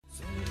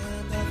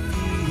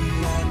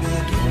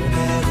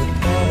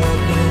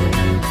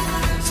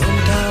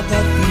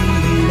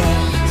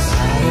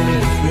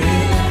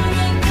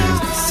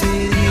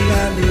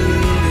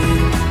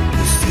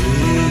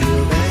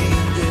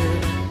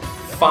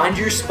Find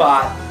your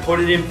spot,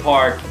 put it in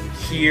park.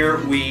 Here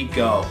we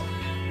go.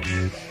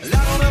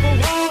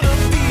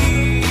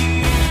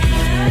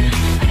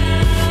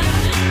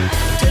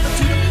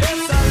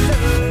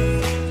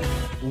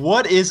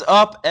 What is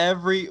up,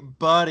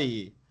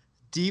 everybody?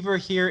 Deaver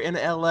here in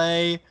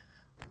LA,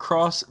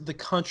 across the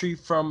country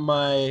from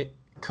my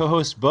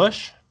co-host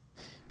Bush.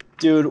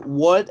 Dude,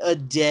 what a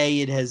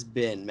day it has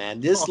been, man.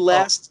 This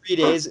last 3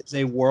 days is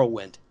a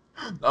whirlwind.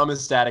 I'm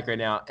ecstatic right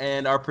now.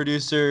 And our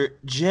producer,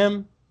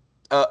 Jim.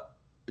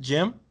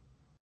 Jim?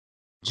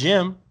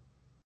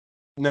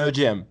 No,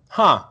 Jim.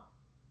 Huh.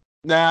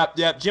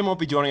 Jim won't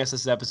be joining us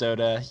this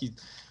episode. He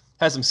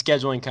has some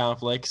scheduling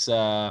conflicts.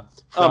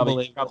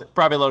 Probably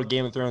a little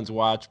Game of Thrones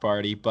watch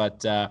party.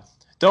 But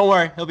don't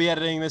worry, he'll be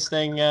editing this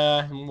thing,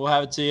 and we'll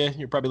have it to you.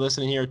 You're probably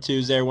listening here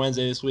Tuesday or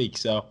Wednesday this week.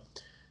 So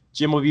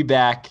Jim will be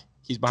back.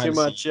 He's behind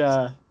the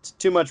scenes.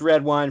 Too much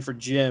red wine for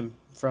Jim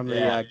from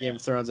the Game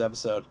of Thrones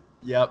episode.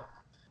 Yep.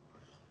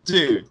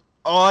 Dude,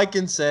 all I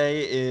can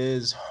say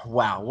is,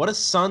 wow, what a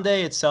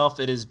Sunday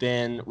itself it has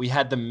been. We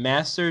had the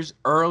Masters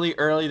early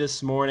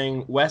this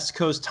morning. West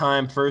Coast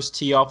time, first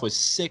tee off was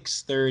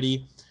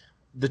 6:30.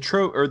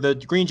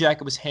 The green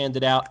jacket was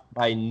handed out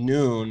by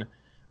noon.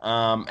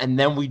 And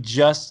then we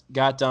just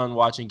got done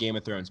watching Game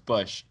of Thrones.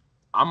 Bush,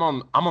 I'm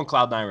on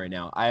cloud nine right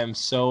now. I was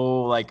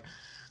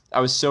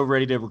so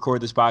ready to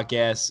record this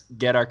podcast,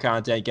 get our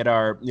content, get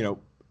our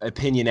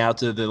opinion out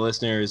to the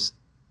listeners,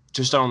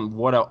 just on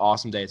what an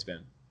awesome day it's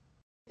been.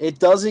 It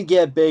doesn't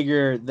get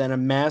bigger than a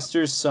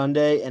Masters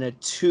Sunday and a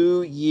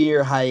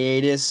 2-year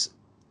hiatus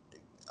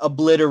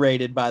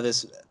obliterated by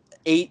this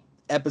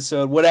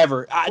 8-episode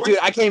whatever. Dude,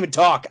 I can't even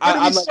talk.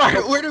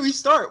 Where do we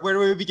start? Where do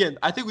we begin?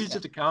 I think we just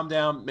have to calm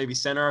down, maybe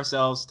center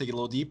ourselves, take a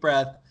little deep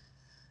breath,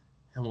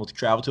 and we'll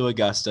travel to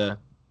Augusta.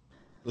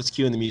 Let's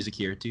cue in the music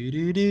here.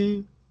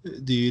 Do-do-do.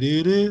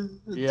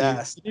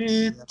 Yes.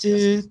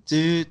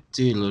 The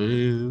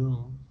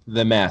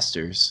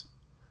Masters.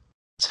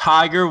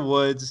 Tiger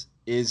Woods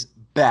is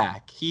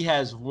back. He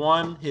has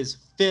won his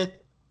 5th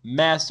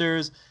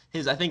Masters,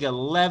 his I think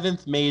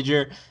 11th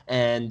major,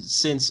 and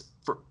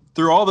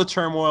through all the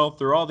turmoil,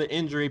 through all the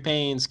injury,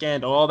 pain,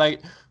 scandal, all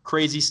that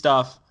crazy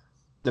stuff,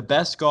 the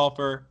best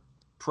golfer,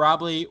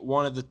 probably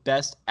one of the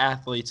best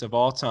athletes of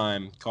all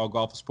time. Call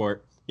golf a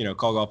sport,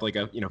 call golf like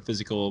a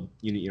physical,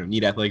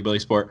 need athletic ability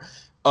sport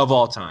of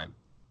all time.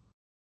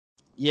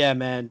 Yeah,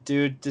 man,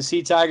 dude, to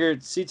see Tiger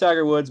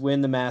Woods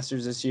win the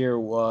Masters this year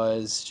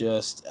was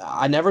just,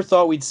 I never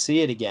thought we'd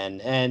see it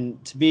again.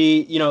 And to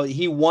be,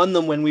 he won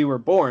them when we were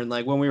born,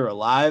 like when we were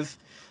alive.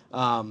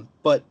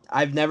 But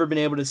I've never been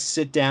able to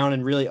sit down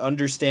and really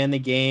understand the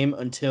game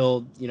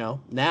until,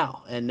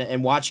 now.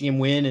 And watching him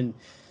win and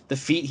the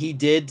feat he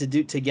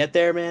did to get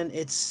there, man,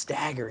 it's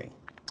staggering.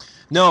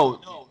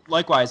 No,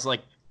 likewise,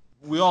 like,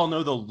 we all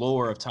know the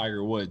lore of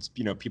Tiger Woods.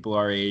 People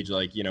our age,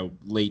 like,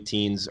 late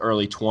teens,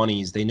 early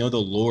 20s, they know the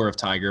lore of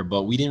Tiger,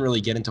 but we didn't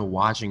really get into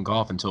watching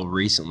golf until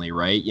recently,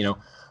 right?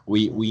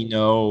 We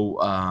know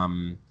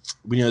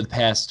the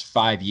past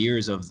 5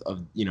 years of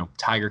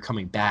Tiger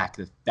coming back,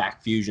 the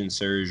back fusion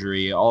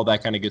surgery, all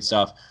that kind of good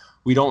stuff.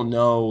 We don't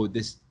know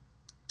this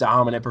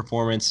dominant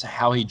performance,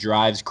 how he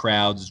drives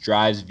crowds,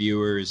 drives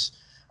viewers.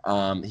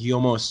 He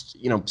almost,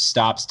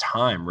 stops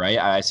time, right?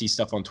 I see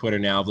stuff on Twitter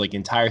now of like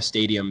entire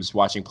stadiums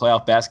watching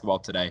playoff basketball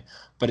today,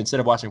 but instead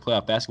of watching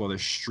playoff basketball, they're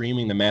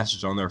streaming the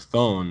Masters on their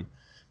phone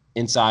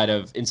inside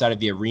of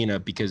the arena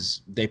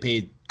because they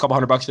paid a couple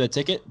 $100 for that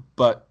ticket,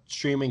 but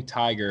streaming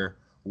Tiger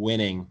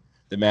winning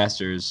the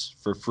Masters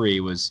for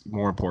free was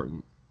more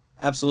important.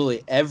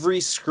 Absolutely.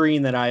 Every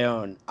screen that I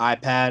own,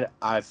 iPad,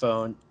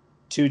 iPhone,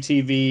 2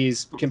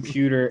 TVs,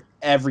 computer,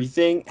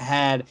 everything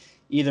had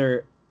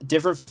either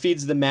different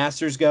feeds of the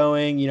Masters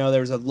going.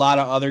 There was a lot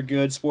of other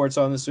good sports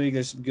on this week.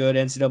 There's some good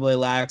NCAA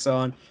lax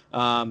on.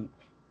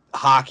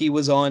 Hockey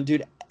was on.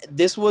 Dude,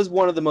 this was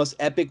one of the most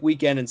epic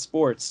weekend in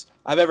sports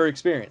I've ever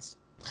experienced.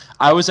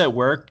 I was at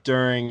work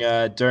during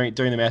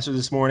the Masters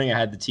this morning. I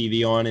had the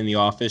TV on in the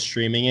office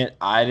streaming it.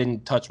 I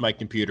didn't touch my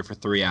computer for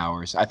 3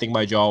 hours. I think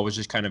my jaw was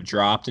just kind of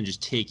dropped and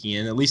just taking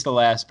in at least the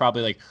last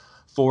probably like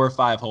 4 or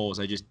 5 holes.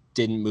 I just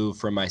didn't move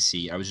from my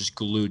seat. I was just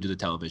glued to the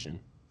television.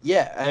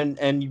 Yeah, and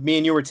me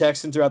and you were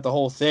texting throughout the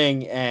whole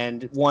thing,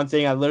 and one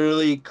thing I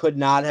literally could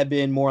not have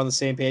been more on the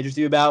same page with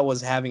you about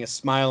was having a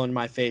smile on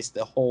my face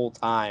the whole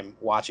time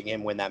watching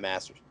him win that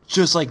Masters.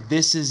 Just like,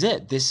 this is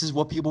it. This is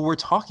what people were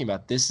talking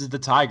about. This is the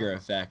Tiger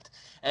effect.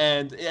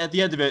 And at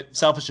the end of it,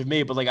 selfish of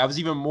me, but like I was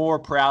even more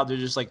proud to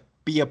just like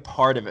be a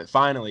part of it,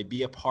 finally.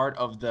 Be a part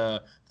of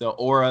the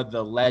aura,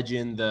 the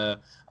legend, the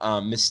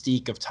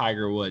mystique of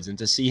Tiger Woods. And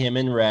to see him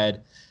in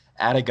red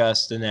at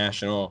Augusta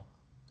National,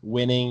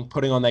 winning,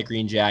 putting on that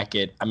green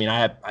jacket. I mean,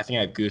 I think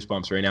I have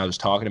goosebumps right now just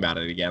talking about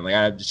it again. Like,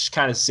 I'm just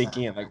kind of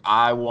sinking in. Like,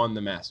 I won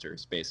the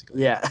Masters,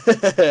 basically. Yeah,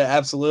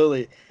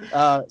 absolutely.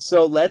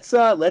 So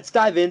let's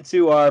dive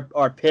into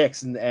our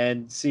picks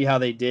and see how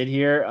they did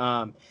here.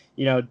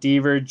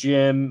 Deaver,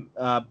 Jim,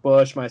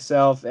 Bush,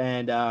 myself,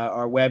 and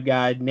our web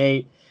guy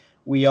Nate.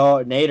 We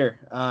all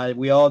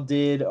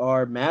did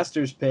our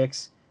Masters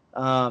picks.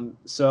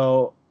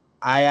 So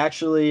I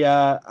actually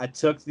I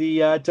took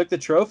the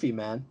trophy,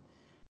 man.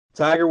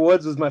 Tiger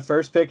Woods was my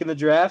first pick in the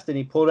draft, and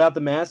he pulled out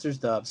the Masters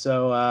dub.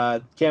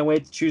 So can't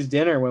wait to choose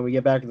dinner when we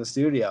get back in the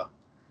studio.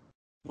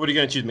 What are you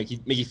gonna choose,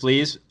 Mickey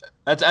Fleas?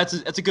 That's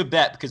a good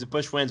bet because if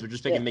Bush wins, we're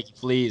just picking Mickey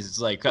Fleas. It's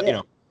like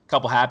a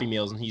couple Happy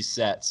Meals and he's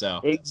set. So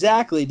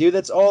exactly, dude.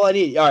 That's all I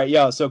need. All right,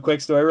 yo. So quick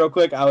story, real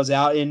quick. I was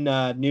out in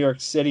New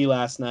York City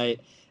last night,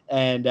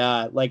 and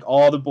like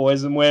all the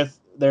boys I'm with,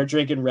 they're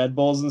drinking Red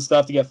Bulls and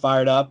stuff to get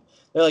fired up.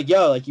 They're like,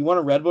 yo, like you want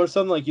a Red Bull or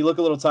something? Like you look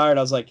a little tired.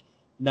 I was like,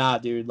 nah,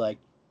 dude. Like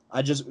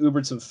I just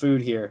Ubered some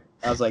food here.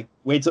 I was like,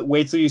 wait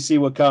till you see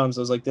what comes.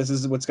 I was like, this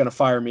is what's gonna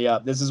fire me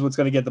up. This is what's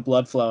gonna get the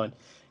blood flowing.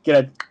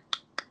 Get a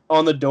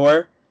on the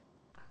door.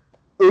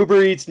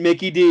 Uber Eats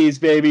Mickey D's,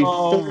 baby.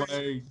 Oh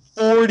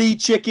 40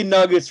 chicken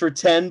nuggets for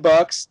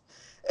 $10.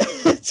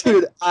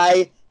 Dude,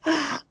 I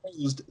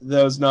used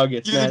those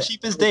nuggets. You're man. the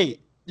cheapest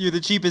date. You're the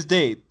cheapest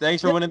date.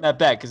 Thanks for winning that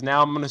bet because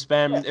now I'm gonna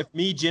spend. If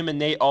me, Jim, and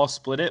Nate all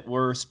split it,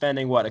 we're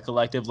spending what, a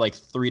collective like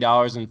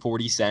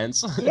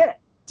 $3.40. Yeah,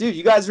 dude,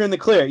 you guys are in the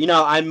clear.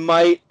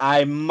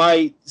 I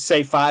might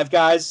say Five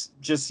Guys,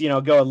 just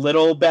go a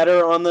little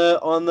better on the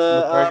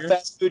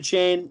fast food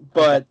chain.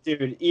 But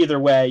dude, either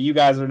way, you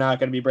guys are not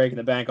going to be breaking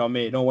the bank on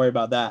me. Don't worry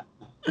about that.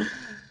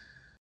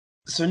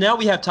 So now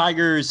we have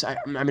Tigers. I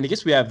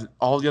guess we have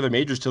all the other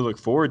majors to look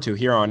forward to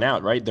here on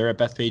out, right? They're at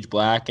Bethpage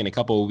Black in a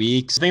couple of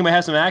weeks. I think we might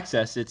have some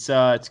access. It's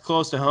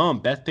close to home.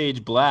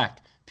 Bethpage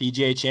Black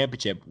PGA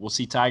Championship. We'll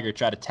see Tiger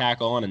try to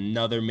tackle on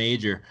another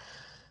major.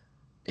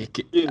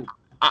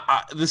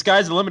 The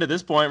sky's the limit at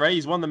this point, right?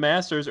 He's won the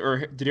Masters,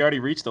 or did he already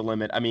reach the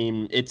limit? I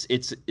mean, it's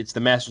the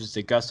Masters, it's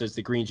Augusta, it's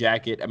the Green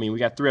Jacket. I mean, we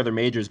got 3 other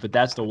majors, but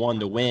that's the one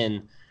to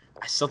win.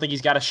 I still think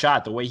he's got a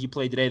shot. The way he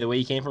played today, the way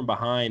he came from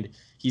behind,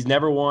 he's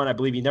never won. I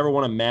believe he never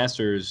won a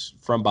Masters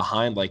from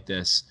behind like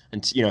this,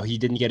 and he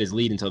didn't get his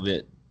lead until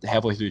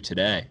halfway through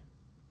today.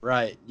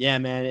 Right? Yeah,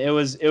 man. It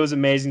was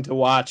amazing to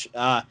watch.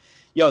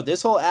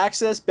 This whole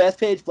Access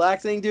Bethpage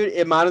Black thing, dude,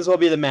 it might as well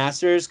be the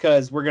Masters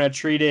because we're gonna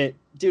treat it,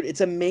 dude.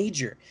 It's a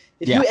major.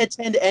 If you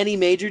attend any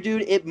major,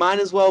 dude, it might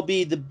as well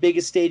be the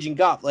biggest stage in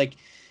golf. Like,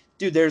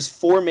 dude, there's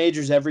 4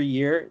 majors every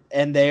year,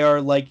 and they are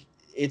like,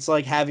 it's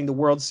like having the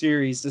World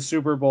Series, the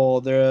Super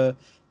Bowl, the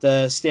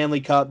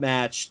Stanley Cup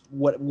match,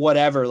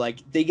 whatever. Like,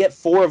 they get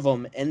 4 of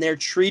them, and they're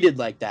treated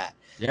like that.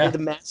 Yeah. And the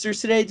Masters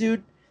today,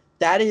 dude,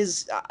 that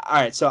is all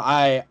right. So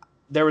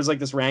there was like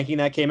this ranking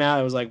that came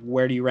out. It was like,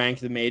 where do you rank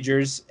the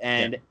majors?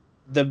 And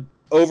the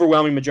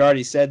overwhelming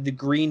majority said the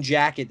Green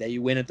Jacket that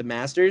you win at the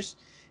Masters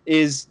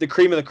is the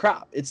cream of the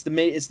crop. It's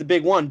the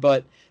big one.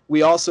 But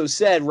we also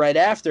said right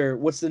after,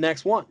 what's the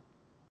next one?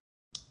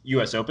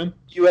 U.S. Open.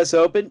 U.S.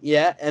 Open,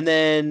 yeah. And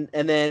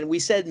then we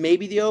said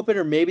maybe the Open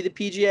or maybe the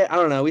PGA. I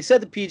don't know. We said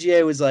the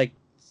PGA was like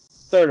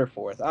 3rd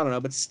or 4th. I don't know.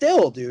 But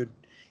still, dude,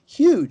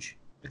 huge.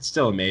 It's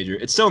still a major.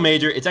 It's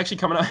actually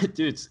coming out,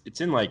 dude.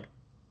 It's in like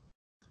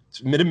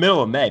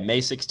middle of May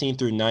 16th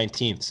through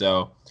 19th.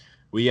 So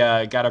we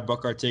got to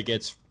book our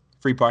tickets.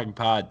 Free Parking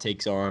Pod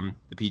takes on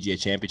the PGA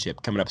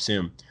Championship coming up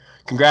soon.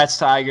 Congrats,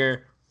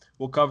 Tiger.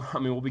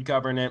 We'll be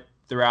covering it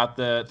throughout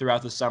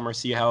the summer.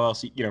 See how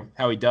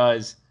he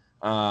does.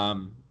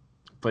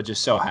 But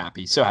just so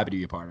happy to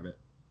be a part of it.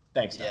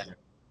 Thanks, Tiger. Yeah,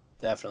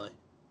 definitely.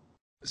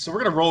 So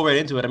we're gonna roll right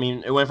into it. I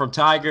mean, it went from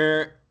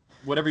Tiger,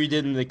 whatever you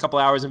did in the couple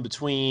hours in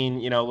between,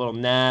 a little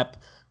nap,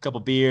 a couple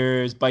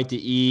beers, bite to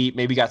eat,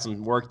 maybe got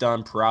some work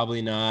done,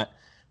 probably not,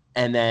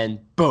 and then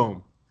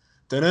boom,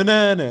 Game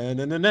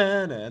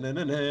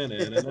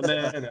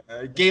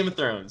of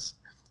Thrones,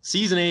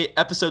 season 8,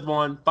 episode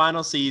 1,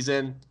 final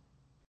season.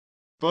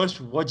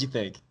 Bush, what'd you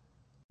think?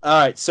 All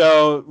right,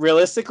 so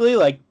realistically,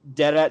 like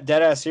dead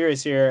ass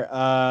serious here.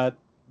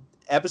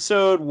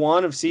 Episode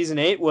 1 of season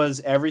 8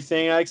 was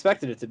everything I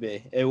expected it to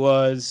be. It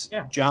was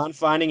Jon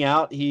finding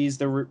out he's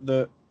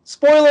the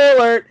spoiler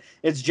alert.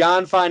 It's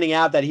Jon finding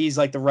out that he's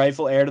like the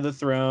rightful heir to the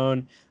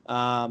throne.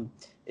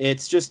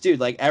 It's just, dude,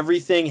 like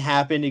everything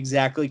happened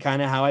exactly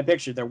kind of how I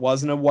pictured. There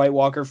wasn't a White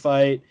Walker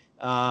fight.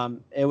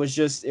 It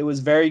was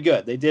very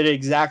good. They did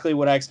exactly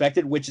what I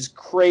expected, which is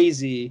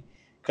crazy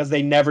because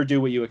they never do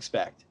what you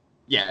expect.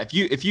 Yeah, if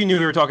you knew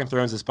we were talking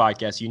Thrones this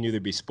podcast, you knew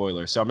there'd be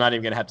spoilers. So I'm not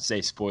even gonna have to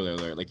say spoiler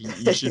alert. Like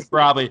you should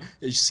probably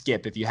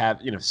skip if you have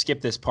skip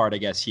this part, I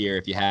guess, here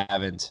if you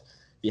haven't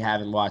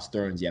watched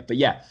Thrones yet. But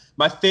yeah,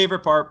 my favorite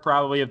part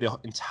probably of the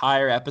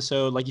entire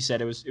episode, like you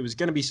said, it was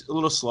gonna be a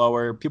little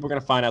slower. People were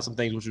gonna find out some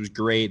things, which was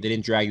great. They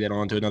didn't drag that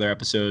on to another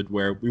episode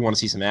where we want to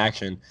see some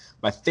action.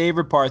 My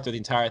favorite part of the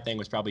entire thing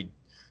was probably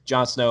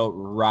Jon Snow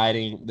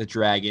riding the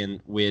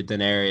dragon with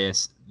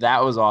Daenerys.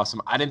 That was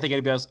awesome. I didn't think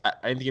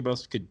anybody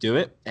else could do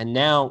it. And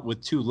now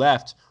with 2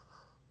 left,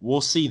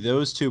 we'll see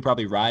those 2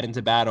 probably ride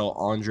into battle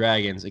on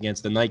dragons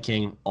against the Night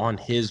King on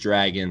his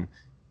dragon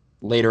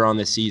later on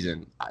this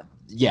season.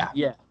 Yeah.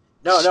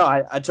 No,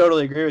 I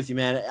totally agree with you,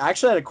 man. I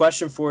actually had a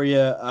question for you.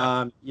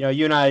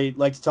 You and I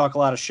like to talk a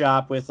lot of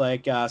shop with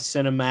like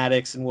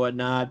cinematics and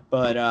whatnot,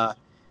 but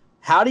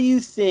how do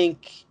you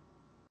think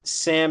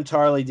Sam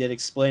Tarly did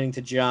explaining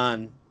to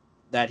Jon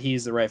that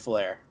he's the rightful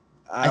heir?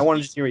 I want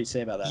to just hear what you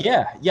say about that.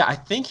 Yeah. I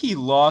think he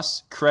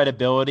lost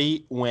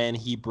credibility when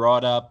he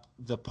brought up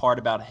the part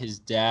about his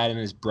dad and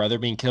his brother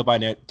being killed by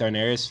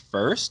Daenerys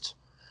first.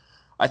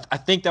 I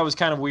think that was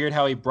kind of weird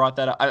how he brought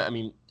that up. I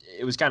mean,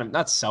 it was kind of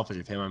not selfish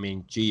of him. I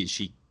mean, geez,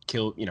 she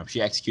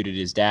executed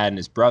his dad and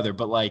his brother,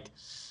 but like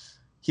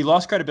he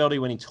lost credibility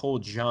when he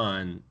told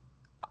Jon.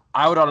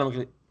 I would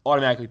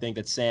automatically think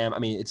that Sam, I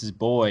mean, it's his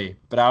boy,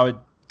 but I would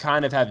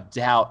kind of have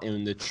doubt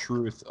in the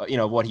truth,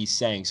 of what he's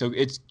saying. So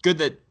it's good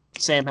that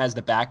Sam has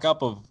the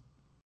backup of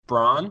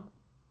Bronn,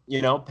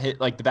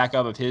 like the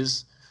backup of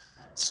his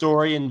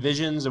story and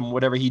visions and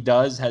whatever he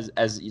does,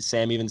 as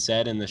Sam even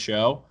said in the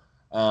show.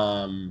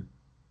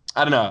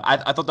 I don't know.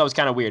 I thought that was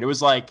kind of weird. It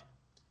was like,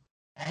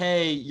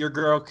 hey, your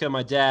girl killed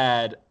my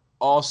dad.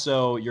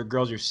 Also, your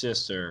girl's your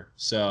sister.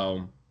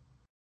 So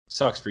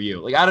sucks for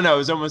you. Like, I don't know. It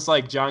was almost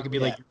like Jon could be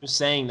like, you're just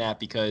saying that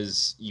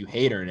because you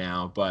hate her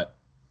now. But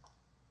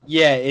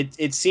yeah,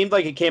 it seemed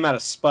like it came out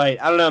of spite.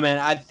 I don't know, man.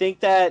 I think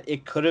that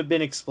it could have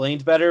been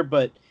explained better,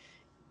 but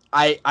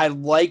I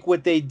like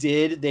what they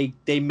did.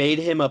 They made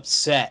him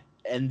upset,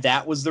 and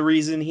that was the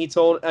reason he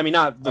told. I mean,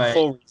 not the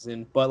full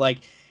reason, but like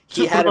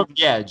he had him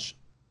the edge.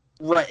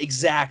 Right,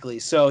 exactly.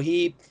 So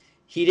he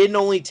didn't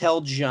only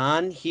tell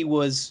Jon, he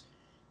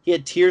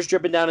had tears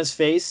dripping down his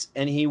face,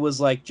 and he was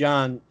like,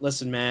 Jon,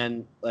 listen,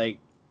 man, like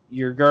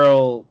your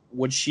girl,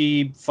 would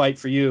she fight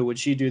for you? Would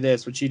she do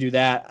this? Would she do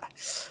that?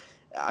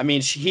 I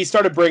mean, he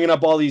started bringing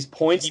up all these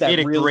points that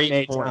really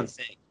made Jon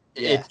think.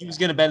 Yeah. If he was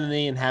going to bend the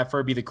knee and have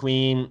her be the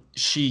queen,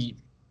 she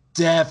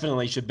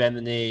definitely should bend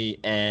the knee,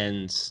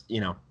 and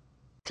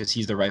because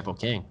he's the rightful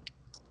king.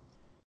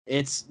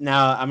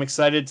 I'm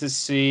excited to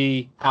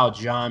see how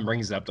Jon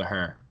brings it up to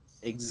her.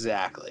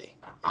 Exactly.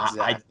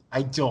 I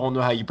don't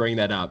know how you bring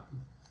that up.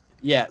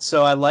 Yeah,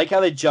 so I like how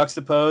they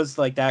juxtaposed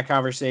like that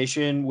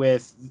conversation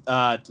with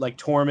like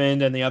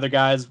Tormund and the other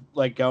guys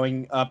like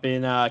going up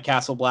in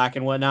Castle Black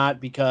and whatnot,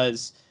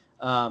 because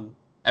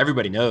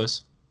everybody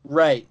knows.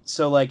 Right.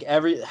 So like I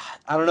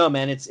don't know,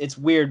 man. It's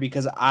weird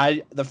because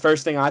the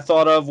first thing I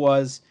thought of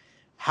was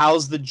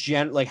how's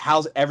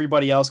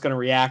everybody else going to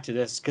react to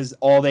this, because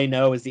all they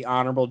know is the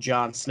Honorable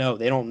Jon Snow.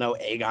 They don't know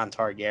Aegon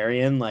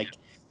Targaryen. Like,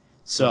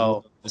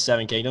 so the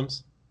Seven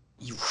Kingdoms.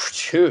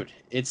 Dude,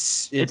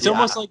 it's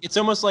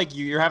almost like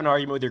you're having an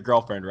argument with your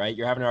girlfriend, right?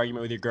 You're having an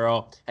argument with your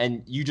girl,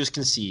 and you just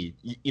concede.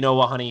 You know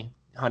what, honey,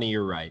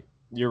 you're right.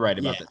 You're right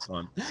about this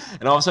one.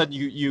 And all of a sudden,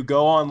 you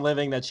go on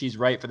living that she's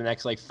right for the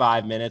next like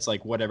 5 minutes,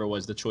 like whatever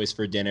was the choice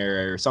for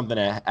dinner or something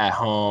at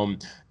home,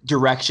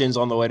 directions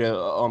on the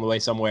way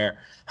somewhere.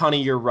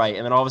 Honey, you're right.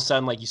 And then all of a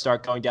sudden, like you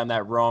start going down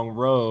that wrong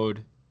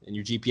road, and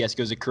your GPS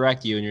goes to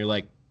correct you, and you're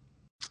like,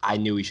 I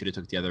knew we should have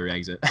took the other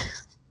exit.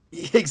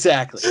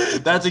 Exactly.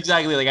 That's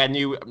exactly like I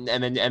knew,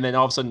 and then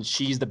all of a sudden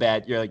she's the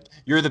bad.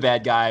 You're the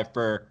bad guy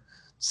for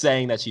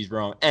saying that she's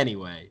wrong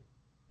anyway.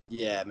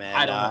 Yeah, man.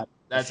 I don't.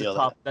 That's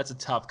a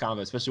tough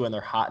combo, especially when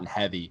they're hot and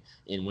heavy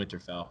in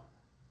Winterfell.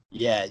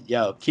 Yeah,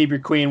 yo, keep your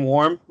queen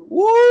warm.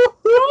 Woo!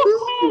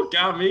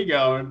 Got me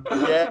going.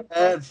 Yeah,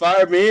 man,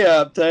 fire me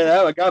up. Tell you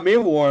that one. Got me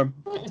warm.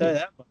 Tell you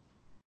that one.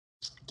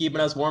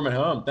 Keeping us warm at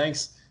home.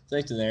 Thanks,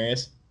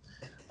 Daenerys.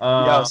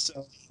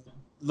 So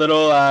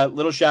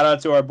little shout out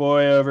to our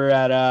boy over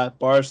at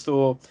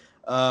Barstool.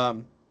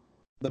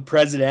 The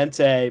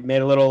Presidente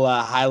made a little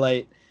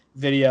highlight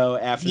video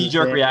after the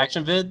jerk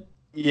reaction vid.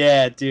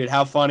 Yeah, dude,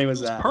 how funny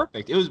was that?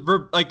 Perfect. It was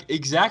like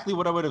exactly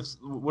what I would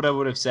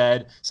have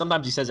said.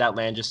 Sometimes he says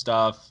outlandish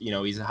stuff.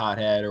 He's a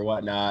hothead or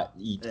whatnot.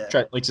 He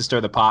likes to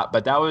stir the pot,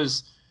 but that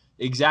was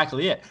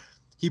exactly it.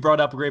 He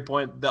brought up a great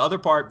point. The other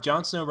part,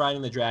 Jon Snow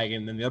riding the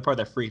dragon, and the other part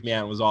that freaked me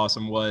out and was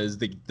awesome was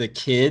the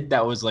kid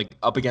that was like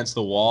up against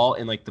the wall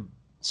in like the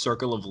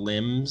circle of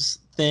limbs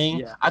thing.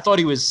 Yeah. I thought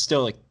he was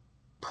still like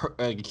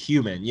a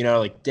human,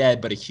 like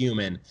dead but a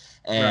human.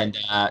 And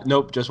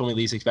nope, just when we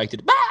least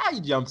expected, he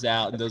jumps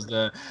out and does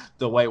the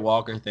White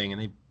Walker thing, and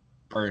they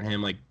burn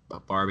him like a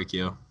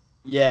barbecue.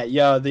 Yeah,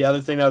 yo, the other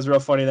thing that was real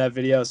funny in that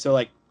video, so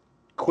like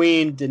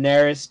Queen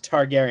Daenerys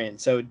Targaryen,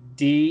 so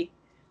Daenerys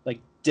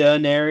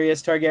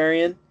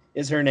Targaryen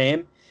is her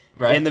name.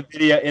 Right. In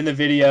the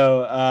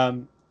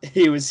video,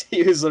 he was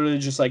literally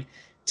just like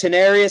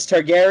Daenerys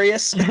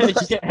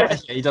Targaryen. Yeah,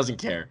 he doesn't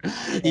care.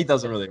 He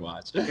doesn't really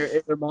watch.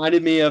 It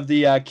reminded me of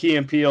the Key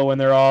and Peele when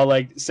they're all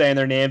like saying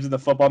their names in the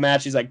football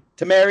match. He's like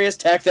Tamarius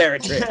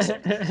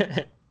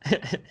Tactheratrix.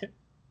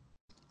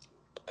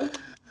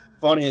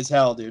 Funny as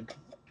hell, dude.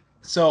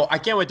 So I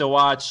can't wait to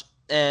watch,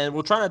 and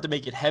we'll try not to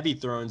make it heavy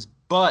Thrones,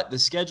 but the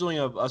scheduling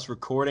of us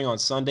recording on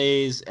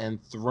Sundays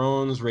and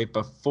Thrones right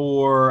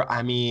before,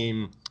 I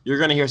mean, you're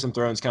going to hear some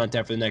Thrones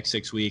content for the next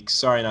 6 weeks.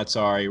 Sorry, not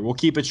sorry. We'll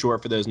keep it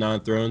short for those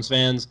non-Thrones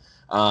fans.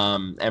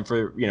 And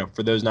for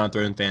those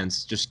non-Thrones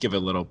fans, just give it a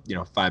little,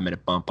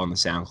 5-minute bump on the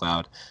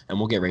SoundCloud, and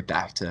we'll get right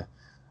back to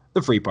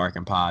the Free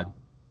Parking Pod.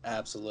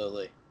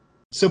 Absolutely.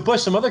 So,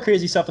 Bush, some other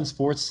crazy stuff in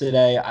sports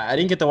today. I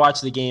didn't get to watch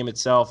the game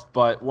itself,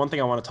 but one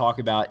thing I want to talk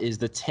about is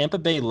the Tampa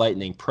Bay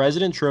Lightning,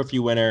 President Trophy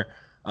winner.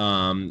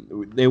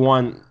 They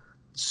won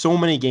so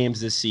many games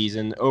this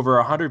season, over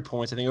 100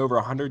 points, I think over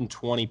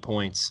 120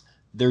 points.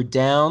 They're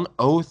down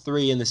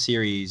 0-3 in the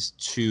series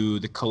to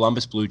the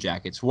Columbus Blue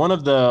Jackets, one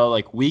of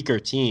the weaker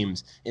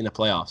teams in the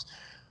playoffs.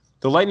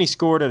 The Lightning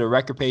scored at a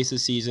record pace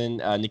this season.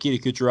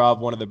 Nikita Kucherov,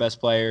 one of their best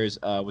players,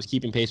 was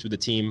keeping pace with the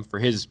team for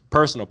his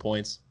personal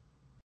points.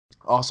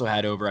 Also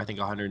had over, I think,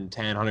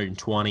 110,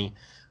 120.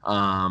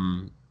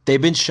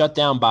 They've been shut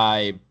down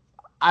by,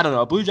 I don't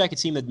know, a Blue Jacket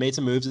team that made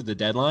some moves at the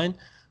deadline,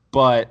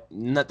 but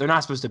they're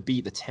not supposed to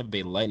beat the Tampa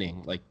Bay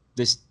Lightning.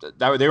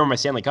 They were my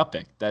Stanley Cup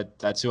pick.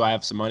 That's who I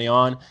have some money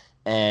on,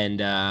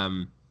 and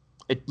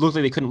it looked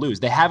like they couldn't lose.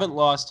 They haven't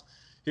lost.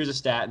 Here's a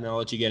stat, and I'll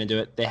let you get into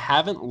it. They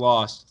haven't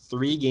lost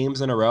 3 games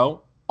in a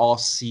row all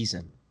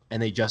season,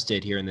 and they just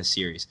did here in this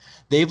series.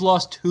 They've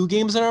lost 2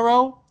 games in a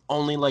row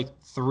only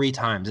 3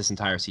 times this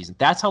entire season.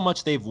 That's how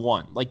much they've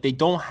won. They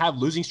don't have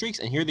losing streaks,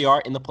 and here they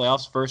are in the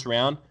playoffs, first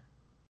round,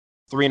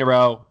 3 in a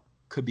row,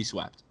 could be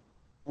swept.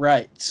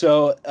 Right.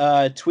 So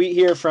tweet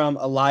here from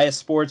Elias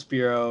Sports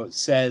Bureau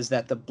says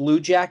that the Blue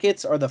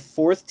Jackets are the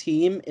 4th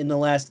team in the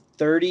last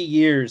 30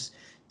 years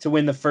to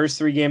win the first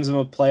 3 games of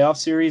a playoff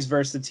series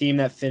versus the team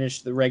that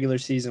finished the regular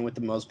season with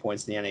the most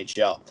points in the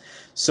NHL.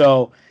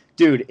 So,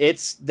 dude,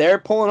 they're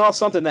pulling off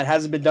something that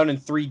hasn't been done in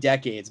 3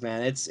 decades,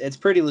 man. It's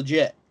pretty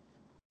legit.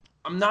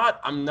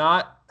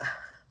 I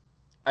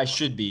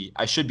should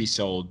be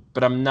sold,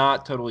 but I'm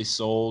not totally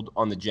sold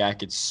on the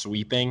Jackets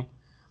sweeping.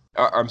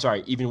 I'm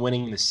sorry, even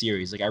winning the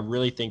series. I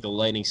really think the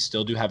Lightning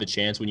still do have a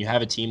chance. When you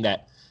have a team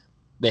that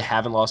they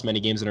haven't lost many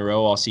games in a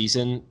row all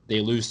season,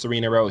 they lose 3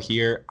 in a row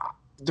here.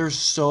 They're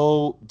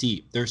so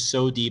deep. They're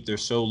so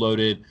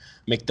loaded.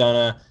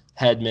 McDonough,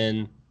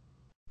 Hedman,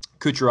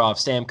 Kucherov,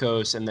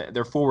 Stamkos, and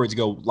their forwards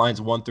go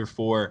lines 1 through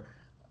 4.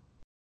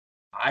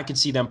 I could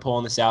see them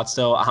pulling this out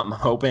still. I'm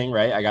hoping,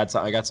 right? I got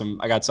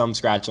some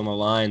scratch on the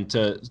line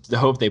to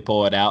hope they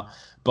pull it out.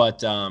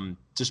 But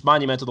just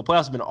monumental. The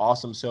playoffs have been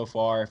awesome so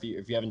far.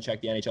 If you haven't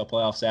checked the NHL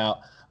playoffs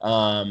out,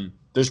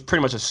 there's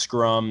pretty much a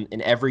scrum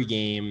in every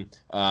game.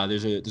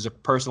 There's a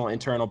personal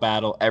internal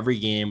battle every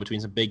game between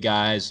some big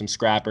guys, some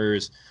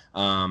scrappers,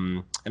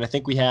 and I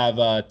think we have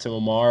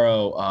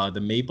tomorrow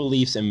the Maple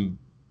Leafs and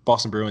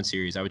Boston Bruins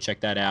series. I would check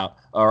that out.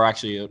 Or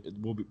actually,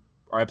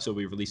 our episode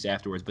will be released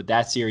afterwards. But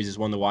that series is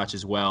one to watch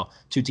as well.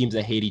 2 teams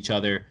that hate each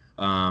other,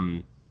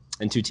 and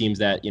 2 teams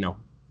that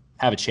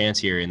have a chance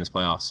here in this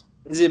playoffs.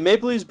 Is it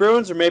Maple Leafs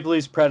Bruins or Maple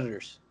Leafs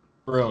Predators?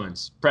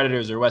 Bruins.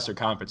 Predators are Western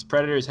Conference.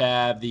 Predators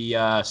have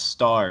the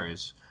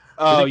Stars.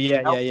 Oh,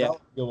 yeah.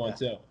 Good one,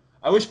 too.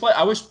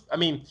 I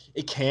mean,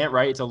 it can't,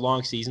 right? It's a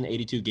long season,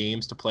 82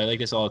 games to play like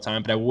this all the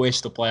time, but I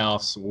wish the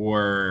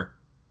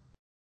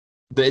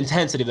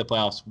intensity of the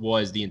playoffs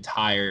was the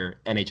entire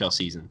NHL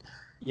season.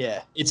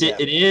 Yeah.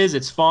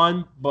 It's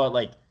fun,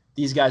 but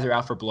these guys are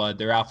out for blood.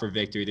 They're out for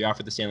victory. They're out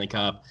for the Stanley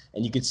Cup,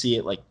 and you can see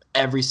it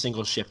every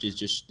single shift it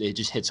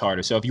just hits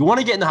harder. So if you want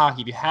to get into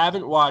hockey, if you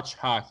haven't watched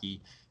hockey,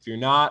 if you're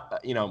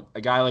not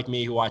a guy like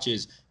me who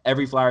watches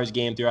every Flyers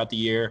game throughout the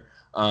year,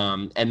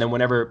 and then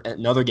whenever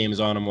another game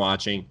is on, I'm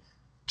watching,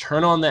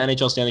 turn on the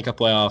NHL Stanley Cup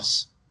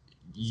playoffs.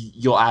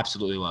 You'll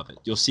absolutely love it.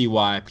 You'll see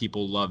why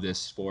people love this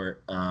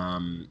sport.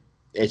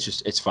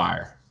 It's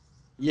fire.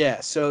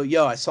 Yeah, so,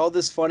 I saw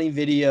this funny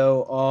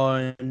video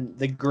on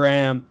the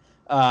gram.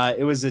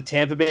 It was a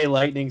Tampa Bay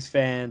Lightning's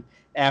fan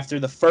after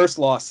the first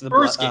loss to the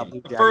Blue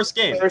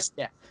Jackets.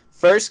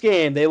 First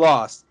game they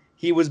lost.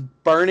 He was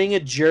burning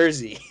a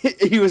jersey.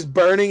 He was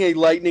burning a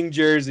Lightning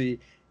jersey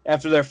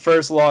after their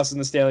first loss in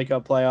the Stanley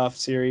Cup playoff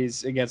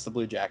series against the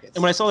Blue Jackets.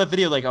 And when I saw that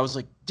video, I was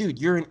like, dude,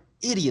 you're an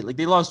idiot.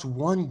 They lost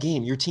 1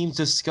 game. Your team's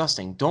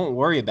disgusting. Don't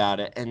worry about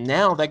it. And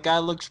now that guy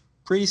looks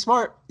pretty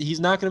smart. He's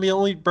not going to be the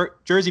only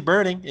jersey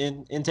burning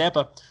in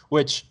Tampa,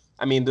 which,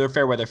 I mean, they're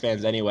fair weather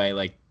fans anyway.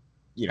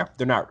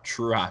 They're not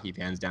true hockey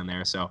fans down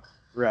there. So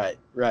Right.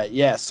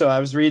 Yeah, so I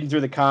was reading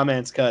through the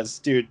comments because,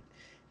 dude,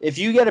 if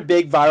you get a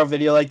big viral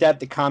video like that,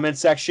 the comment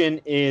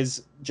section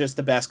is just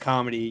the best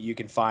comedy you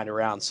can find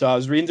around. So I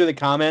was reading through the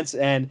comments,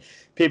 and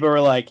people were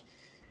like,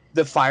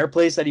 the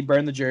fireplace that he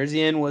burned the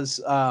jersey in was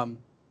an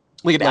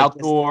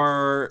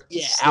outdoor,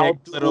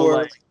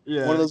 outdoor,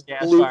 one of those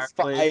blue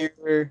fire,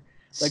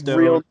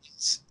 real.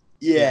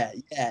 Yeah.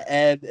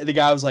 And the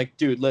guy was like,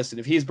 dude, listen,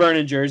 if he's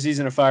burning jerseys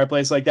in a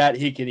fireplace like that,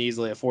 he can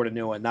easily afford a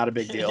new one. Not a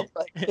big deal.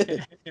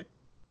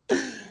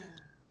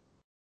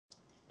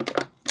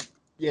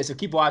 Yeah, so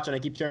keep watching. I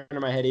keep turning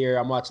my head here.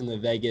 I'm watching the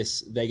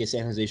Vegas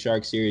San Jose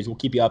Sharks series. We'll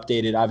keep you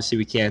updated. Obviously,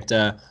 we can't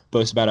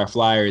boast about our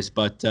Flyers,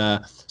 but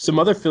some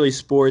other Philly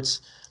sports,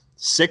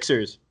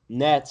 Sixers,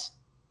 Nets,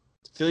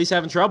 Philly's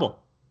having trouble.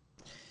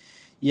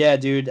 Yeah,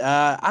 dude.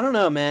 I don't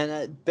know,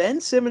 man.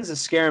 Ben Simmons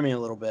is scaring me a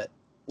little bit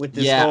with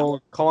this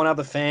whole calling out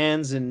the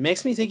fans, and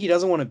makes me think he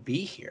doesn't want to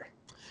be here.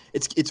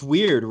 It's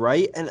weird,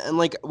 right? And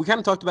we kind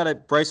of talked about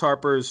it. Bryce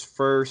Harper's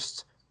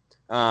first.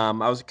 I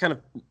was kind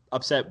of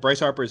upset. Bryce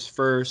Harper's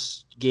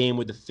first game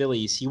with the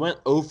Phillies, he went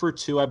 0 for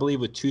 2, I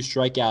believe, with 2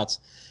 strikeouts,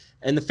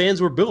 and the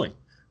fans were booing.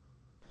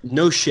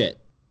 No shit.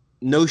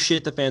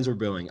 The fans were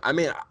booing. I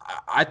mean,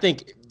 I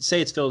think, say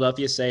it's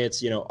Philadelphia, say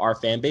it's our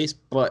fan base,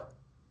 but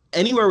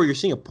anywhere where you're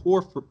seeing a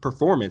poor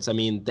performance, I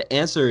mean, the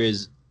answer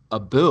is a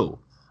boo.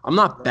 I'm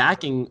not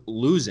backing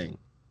losing.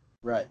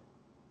 Right.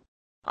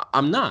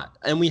 I'm not.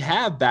 And we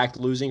have backed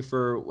losing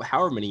for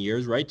however many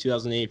years, right?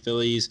 2008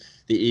 Phillies,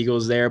 the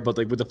Eagles there. But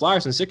like with the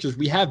Flyers and Sixers,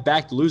 we have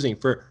backed losing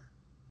for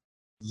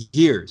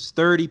years,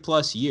 30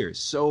 plus years.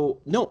 So,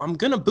 no, I'm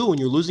going to boo when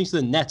you're losing to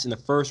the Nets in the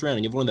first round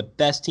and you have one of the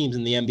best teams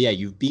in the NBA.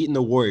 You've beaten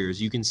the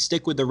Warriors. You can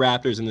stick with the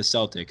Raptors and the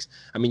Celtics.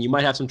 I mean, you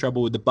might have some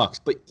trouble with the Bucks,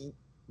 but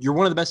you're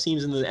one of the best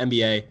teams in the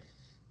NBA.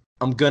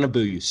 I'm going to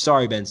boo you.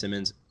 Sorry, Ben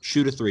Simmons.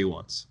 Shoot a 3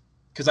 once.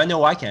 Because I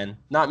know I can.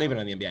 Maybe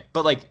not in the NBA,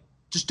 but like,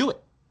 just do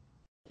it.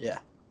 Yeah.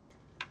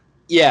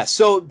 Yeah,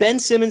 so Ben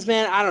Simmons,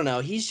 man, I don't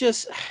know. He's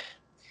just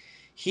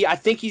I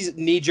think he's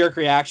knee-jerk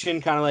reaction,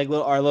 kind of like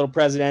our little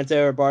Presidente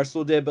or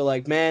Barstool did, but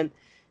like, man,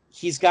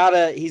 he's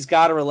gotta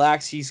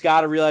relax. He's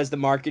gotta realize the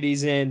market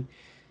he's in.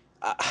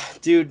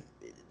 Dude,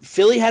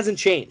 Philly hasn't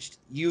changed.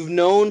 You've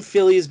known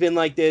Philly has been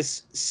like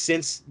this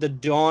since the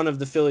dawn of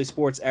the Philly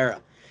sports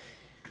era.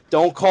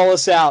 Don't call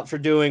us out for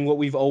doing what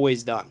we've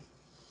always done.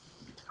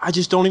 I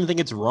just don't even think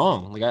it's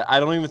wrong. Like,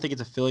 I don't even think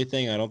it's a Philly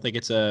thing. I don't think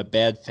it's a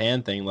bad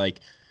fan thing. Like,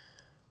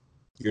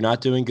 you're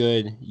not doing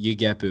good, you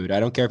get booed. I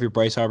don't care if you're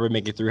Bryce Harper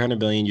making $300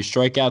 million. You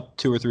strike out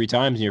 2 or 3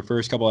 times in your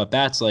first couple at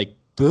bats. Like,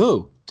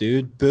 boo,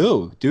 dude,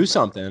 boo, do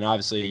something. And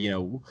obviously,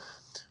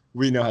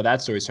 we know how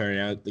that story's turning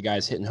out. The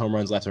guy's hitting home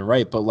runs left and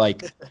right. But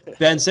like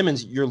Ben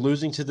Simmons, you're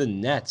losing to the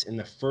Nets in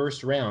the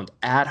first round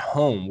at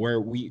home, where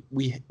we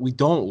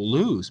don't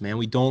lose, man.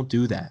 We don't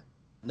do that.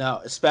 No,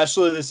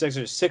 especially the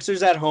Sixers.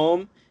 Sixers at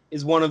home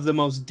is one of the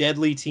most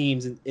deadly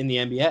teams in the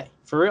NBA,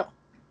 for real.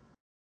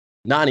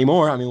 Not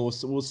anymore. I mean,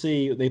 we'll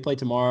see. They play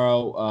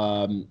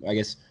tomorrow. I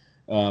guess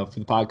for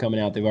the pod coming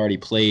out, they've already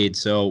played.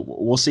 So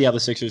we'll see how the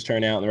Sixers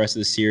turn out in the rest of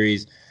the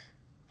series.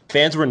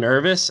 Fans were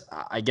nervous.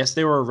 I guess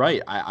they were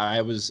right.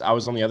 I was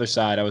on the other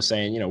side. I was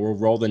saying, we'll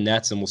roll the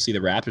Nets and we'll see the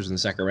Raptors in the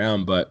second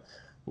round. But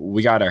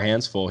we got our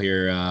hands full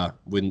here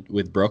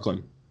with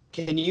Brooklyn.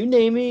 Can you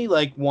name me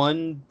like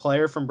one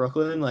player from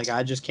Brooklyn? Like,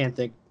 I just can't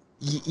think.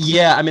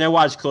 Yeah, I mean, I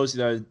watched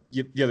closely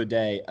the other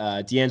day.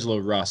 D'Angelo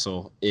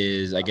Russell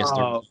is, I guess,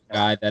 the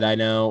guy that I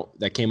know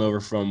that came over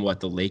from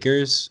the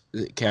Lakers.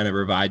 Kind of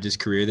revived his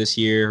career this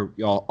year,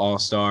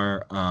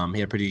 all-star. He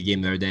had a pretty good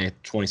game the other day,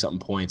 20-something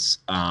points.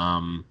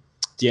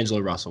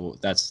 D'Angelo Russell,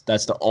 that's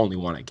the only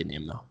one I can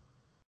name though.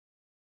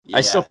 Yeah.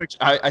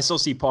 I still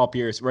see Paul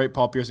Pierce, right?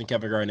 Paul Pierce and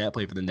Kevin Garnett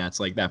play for the Nets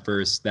like that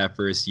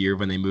first year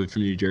when they moved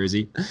from New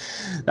Jersey.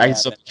 I can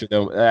still picture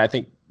them. I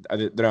think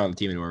they're not on the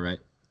team anymore, right?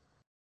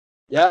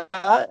 Yeah,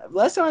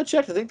 last time I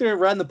checked, I think they're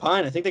riding the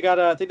pine. I think they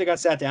got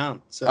sat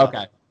down. So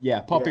okay, yeah,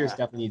 Paul Pierce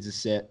definitely needs to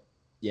sit.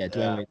 Yeah,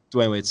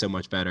 Dwayne Wade's so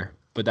much better,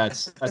 but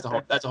that's a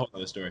whole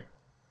other story.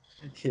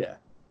 Yeah.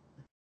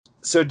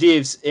 So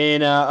Deeves,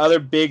 in other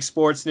big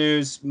sports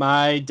news,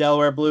 my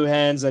Delaware Blue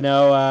Hens. I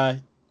know,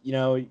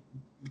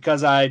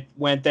 because I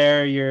went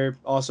there, you're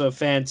also a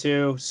fan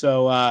too.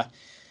 So,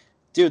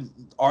 dude,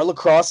 our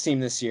lacrosse team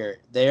this year,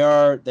 they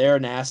are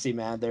nasty,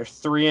 man. They're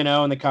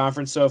 3-0 in the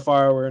conference so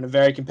far. We're in a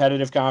very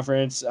competitive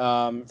conference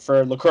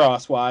for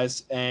lacrosse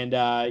wise, and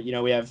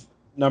we have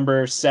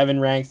number 7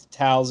 ranked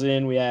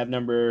Towson. We have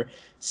number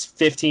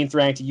 15th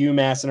ranked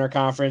UMass in our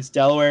conference.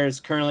 Delaware is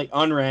currently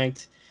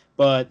unranked,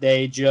 but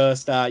they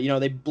just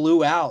they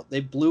blew out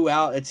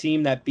a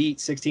team that beat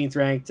 16th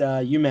ranked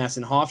UMass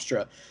in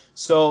Hofstra.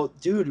 So,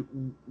 dude,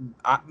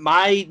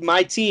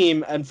 my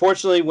team,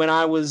 unfortunately, when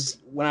I was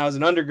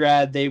an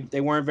undergrad,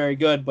 they weren't very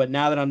good. But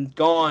now that I'm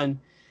gone,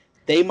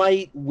 they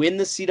might win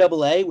the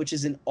CAA, which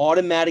is an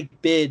automatic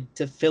bid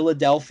to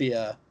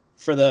Philadelphia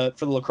for the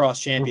lacrosse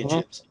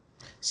championships. Mm-hmm.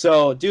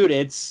 So, dude,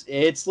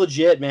 it's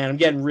legit, man. I'm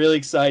getting really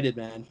excited,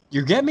 man.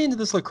 You're getting me into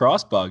this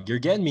lacrosse bug. You're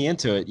getting me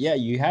into it. Yeah,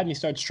 you had me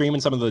start streaming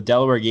some of the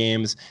Delaware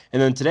games,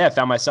 and then today I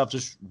found myself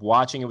just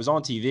watching. It was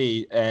on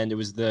TV, and it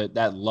was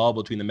that lull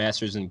between the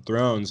Masters and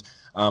Thrones.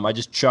 I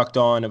just chucked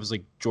on. It was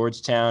like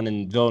Georgetown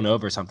and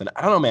Villanova or something.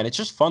 I don't know, man. It's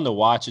just fun to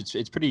watch.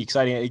 It's pretty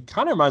exciting. It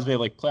kind of reminds me of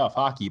like playoff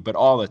hockey, but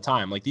all the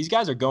time. Like these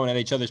guys are going at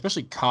each other,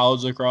 especially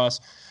college lacrosse.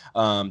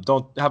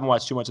 Haven't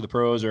watched too much of the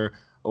pros or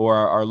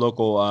our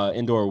local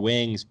indoor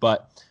wings,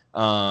 but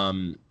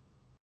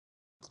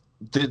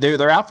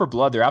they're out for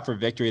blood. They're out for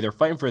victory. They're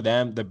fighting for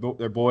them, their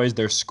boys,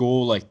 their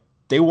school. Like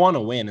they want to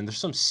win, and there's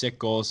some sick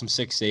goals, some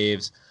sick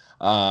saves,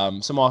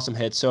 some awesome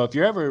hits. So if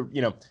you're ever,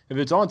 if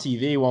it's on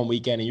TV one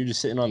weekend and you're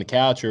just sitting on the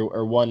couch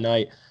or one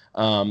night,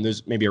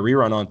 there's maybe a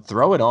rerun on,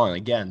 throw it on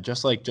again,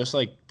 just like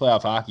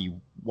playoff hockey.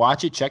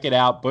 Watch it, check it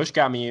out. Bush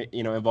got me,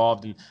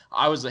 involved, and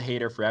I was a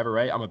hater forever,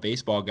 right? I'm a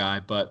baseball guy,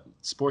 but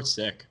sport's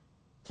sick.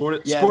 Sport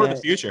of the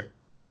future.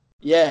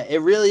 Yeah,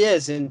 it really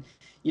is. And,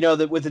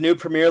 with the new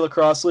Premier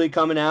Lacrosse League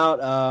coming out,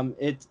 I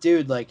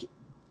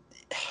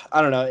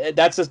don't know.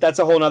 That's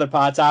a whole nother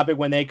pod topic.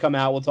 When they come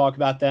out, we'll talk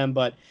about them.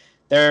 But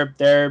they're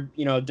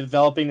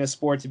developing the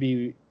sport to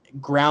be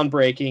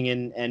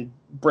groundbreaking and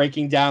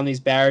breaking down these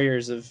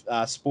barriers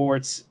of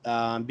sports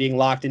being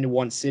locked into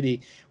one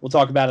city. We'll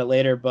talk about it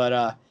later.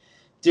 But,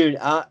 dude,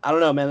 I don't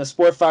know, man. The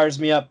sport fires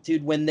me up.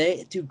 Dude, when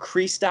they do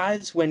crease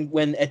dives, when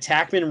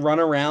attackmen run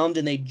around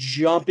and they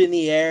jump in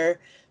the air,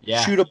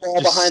 shoot a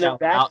ball behind their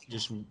back.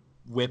 Just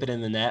whip it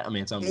in the net. I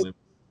mean, it's unbelievable.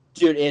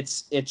 Dude,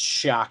 it's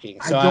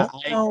shocking. So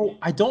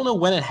I don't know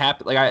when it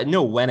happened. Like, I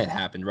know when it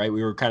happened, right?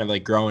 We were kind of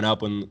like growing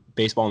up when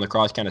baseball and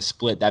lacrosse kind of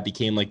split. That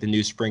became like the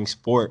new spring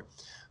sport.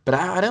 But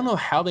I don't know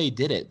how they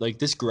did it. Like,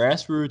 this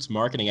grassroots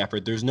marketing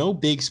effort, there's no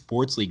big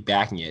sports league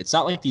backing it. It's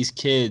not like these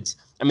kids,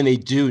 I mean, they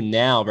do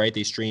now, right?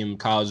 They stream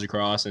college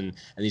lacrosse and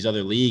these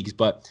other leagues,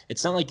 but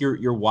it's not like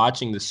you're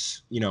watching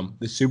this,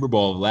 the Super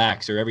Bowl of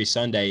Lax, or every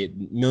Sunday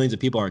millions of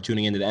people aren't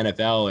tuning into the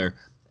NFL or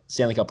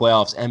Stanley Cup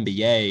playoffs,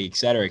 NBA, et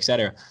cetera, et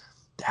cetera.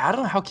 I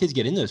don't know how kids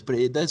get into this,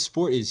 but that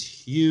sport is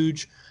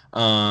huge.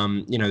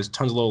 There's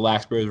tons of little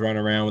lax bros running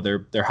around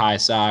with their high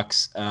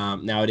socks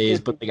nowadays.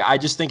 But like, I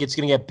just think it's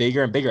going to get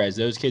bigger and bigger as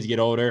those kids get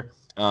older.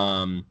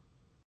 We'll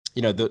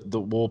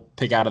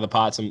pick out of the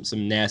pot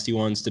some nasty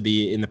ones to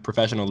be in the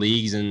professional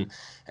leagues, and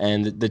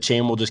the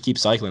chain will just keep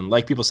cycling.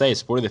 Like people say, it's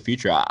sport of the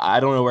future.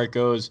 I don't know where it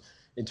goes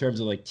in terms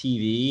of like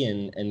TV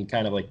and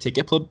kind of like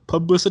ticket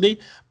publicity,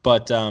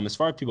 but as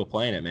far as people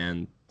playing it,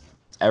 man,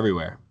 it's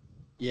everywhere.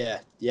 Yeah,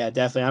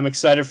 definitely. I'm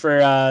excited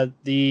for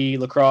the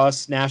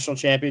lacrosse national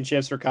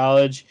championships for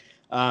college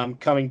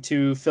coming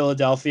to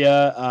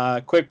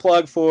Philadelphia. Quick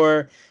plug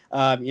for,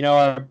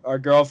 our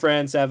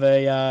girlfriends have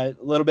a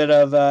little bit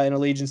of an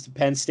allegiance to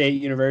Penn State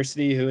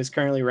University, who is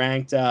currently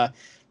ranked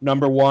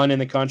number 1 in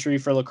the country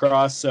for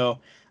lacrosse. So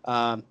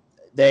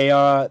they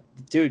are,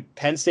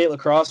 Penn State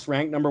lacrosse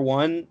ranked number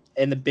 1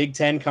 in the Big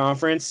Ten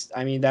Conference.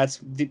 I mean,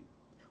 that's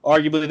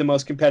arguably the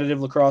most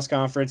competitive lacrosse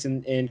conference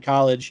in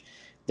college.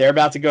 They're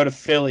about to go to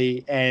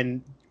Philly, and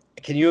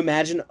can you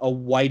imagine a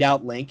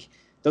whiteout link?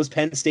 Those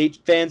Penn State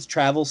fans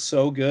travel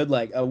so good,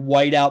 like a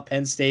whiteout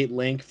Penn State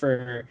link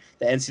for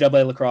the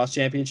NCAA lacrosse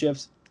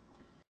championships.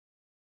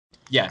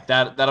 Yeah,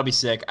 that'll be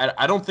sick.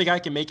 I don't think I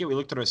can make it. We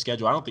looked at our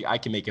schedule. I don't think I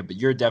can make it, but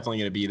you're definitely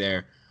going to be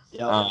there.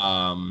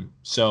 Yep.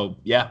 So,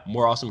 yeah,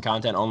 more awesome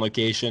content on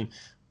location.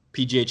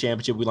 PGA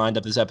Championship, we lined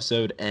up this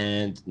episode,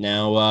 and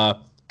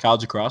now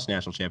College Lacrosse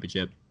National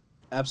Championship.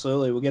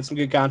 Absolutely. We'll get some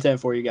good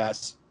content for you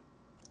guys.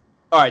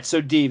 All right,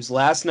 so Deebs,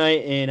 last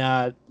night in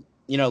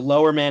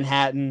Lower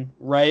Manhattan,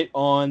 right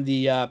on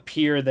the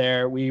pier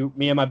there,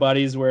 me and my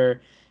buddies were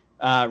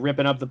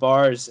ripping up the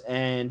bars,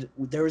 and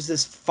there was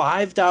this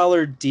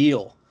 $5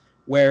 deal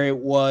where it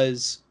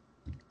was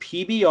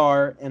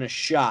PBR and a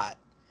shot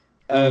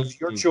of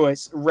your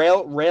choice,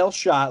 rail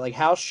shot, like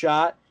house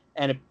shot,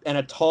 and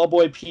a tall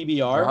boy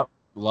PBR. Yep,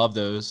 love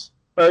those.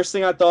 First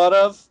thing I thought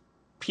of,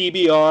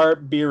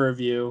 PBR beer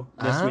review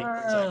this week.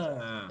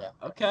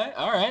 Okay,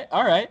 all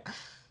right.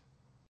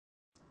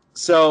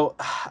 So,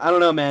 I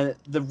don't know, man.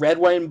 The red,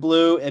 white, and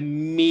blue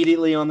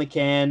immediately on the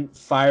can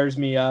fires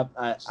me up.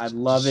 I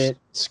love it.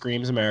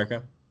 Screams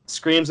America.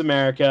 Screams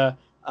America.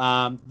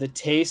 The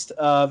taste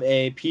of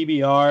a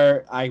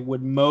PBR, I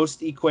would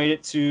most equate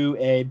it to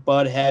a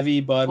Bud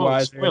Heavy,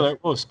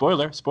 Budweiser.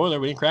 Spoiler.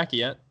 We didn't crack it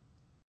yet.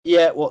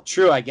 Yeah, well,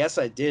 true. I guess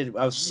I did.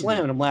 I was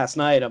slamming them last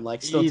night. I'm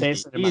like still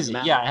tasting it in my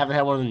mouth. Yeah, I haven't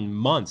had one in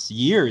months,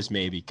 years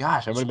maybe.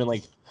 Gosh, I would have been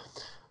like,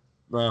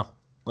 well,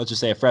 let's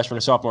just say a freshman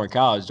or sophomore in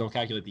college. Don't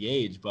calculate the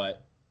age,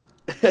 but.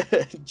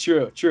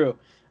 True.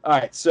 All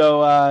right,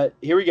 so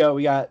here we go.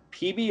 We got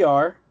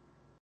PBR,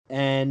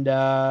 and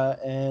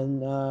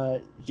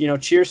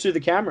cheers through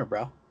the camera,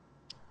 bro.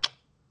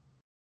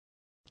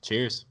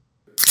 Cheers.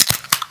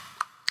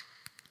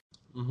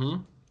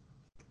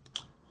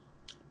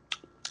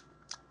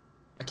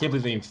 I can't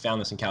believe they even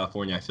found this in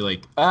California. I feel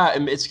like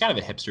it's kind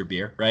of a hipster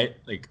beer, right?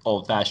 Like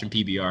old-fashioned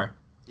PBR.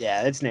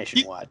 Yeah, it's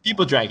nationwide.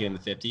 People drank it in the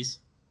 50s.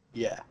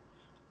 Yeah.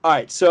 All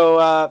right,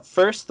 so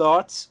first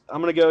thoughts.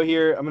 I'm going to go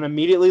here. I'm going to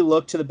immediately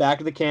look to the back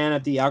of the can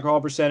at the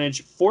alcohol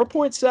percentage,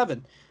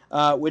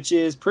 4.7, which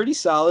is pretty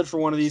solid for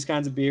one of these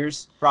kinds of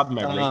beers.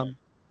 Problem.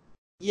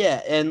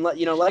 Yeah, and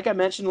like I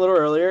mentioned a little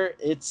earlier,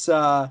 it's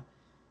not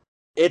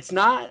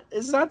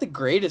the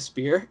greatest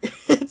beer.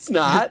 It's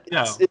not.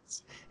 No.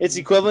 It's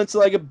equivalent to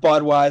like a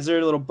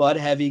Budweiser, a little Bud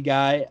Heavy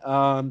guy.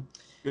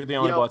 You're the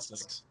only Bud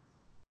Sticks.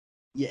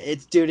 Yeah,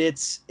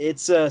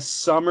 it's a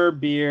summer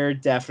beer,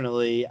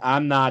 definitely.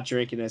 I'm not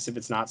drinking this if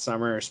it's not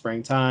summer or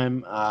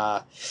springtime.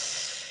 I'm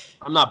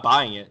not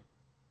buying it.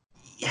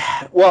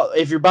 Yeah, well,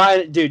 if you're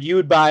buying it, dude, you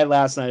would buy it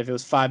last night if it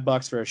was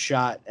 $5 for a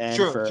shot. And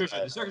sure. For,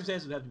 The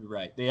circumstances have to be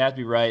right. They have to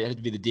be right. It has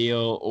to be the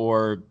deal,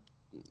 or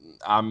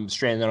I'm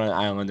stranded on an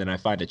island and I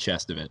find a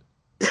chest of it.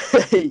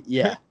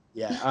 Yeah.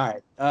 All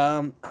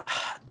right.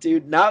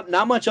 Dude, not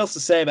much else to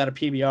say about a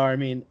PBR. I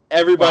mean,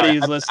 everybody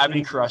is listening. I've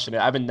been crushing it.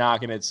 I've been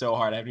knocking it so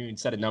hard. I haven't even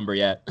said a number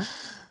yet.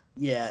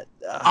 Yeah.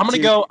 I'm gonna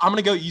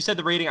go. You said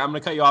the rating. I'm gonna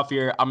cut you off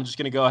here. I'm just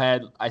gonna go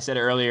ahead. I said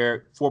it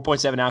earlier.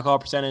 4.7 alcohol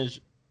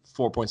percentage.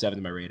 4.7 is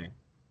my rating.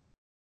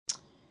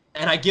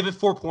 And I give it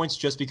 4 points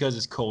just because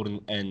it's cold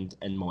and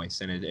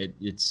moist, and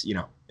it's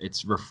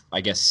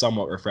I guess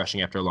somewhat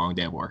refreshing after a long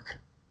day of work.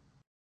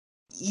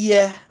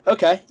 Yeah.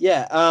 Okay.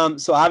 Yeah.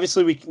 So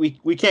obviously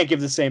we can't give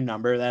the same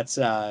number. That's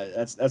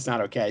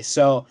not okay.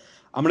 So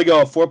I'm gonna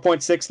go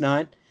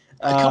 4.69.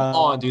 Come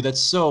on, dude. That's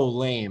so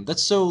lame.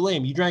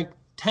 You drank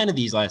 10 of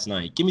these last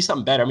night. Give me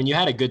something better. I mean, you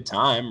had a good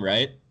time,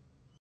 right?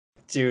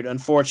 dude.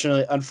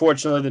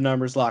 Unfortunately, the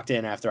number's locked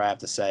in. After I have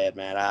to say it,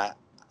 man.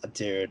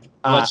 Dude,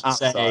 Let's I'm just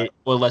say, sorry.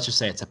 let's just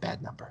say it's a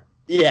bad number.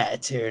 Yeah,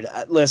 dude.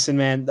 Listen,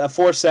 man. The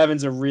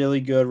 4.7's a really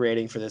good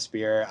rating for this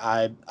beer.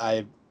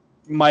 I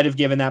might have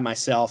given that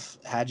myself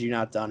had you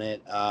not done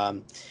it.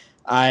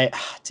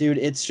 Dude,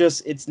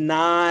 it's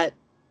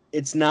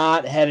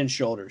not Head and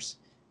Shoulders.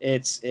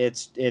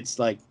 It's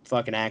like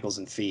fucking ankles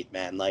and feet,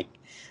 man. Like,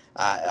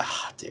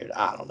 dude,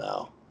 I don't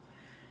know.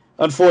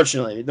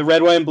 Unfortunately, the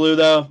red, white, and blue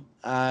though,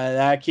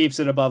 that keeps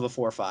it above a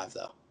 4.5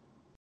 though.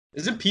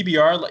 Isn't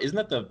PBR? Isn't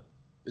that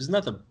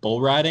the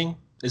bull riding?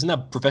 Isn't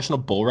that professional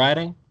bull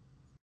riding?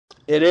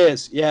 It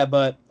is, yeah.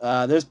 But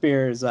this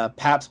beer is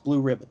Pabst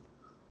Blue Ribbon.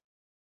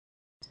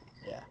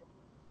 Yeah,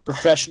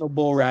 professional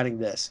bull riding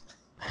this.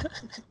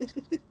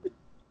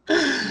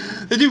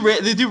 They do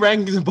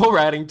rankings in bull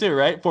riding too,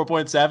 right?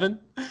 4.7.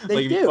 They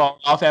like do. If you fall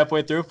off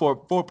halfway through,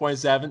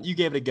 4.7. You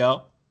gave it a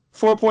go.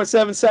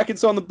 4.7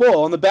 seconds on the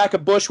bull, on the back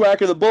of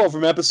Bushwhacker the Bull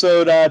from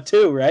episode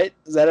 2, right?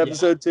 Is that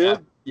episode 2?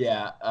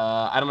 Yeah.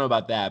 I don't know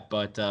about that,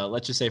 but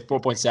let's just say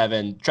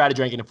 4.7. Try to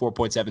drink it in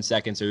 4.7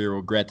 seconds, or you'll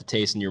regret the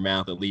taste in your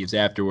mouth that leaves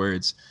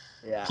afterwards.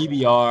 Yeah.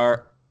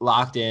 PBR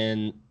locked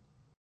in.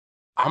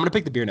 I'm gonna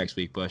pick the beer next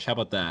week, Bush. How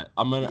about that?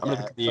 I'm gonna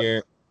pick the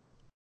beer.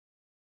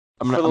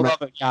 For the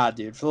love of God,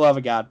 dude. For the love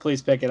of God,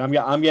 please pick it. I'm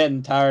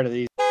getting tired of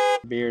these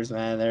beers,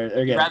 man.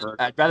 They're getting.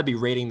 I'd rather be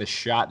rating the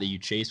shot that you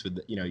chased with.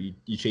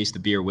 You chased the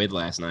beer with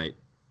last night.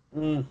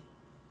 Mm.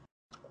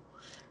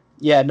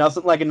 Yeah,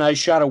 nothing like a nice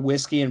shot of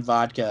whiskey and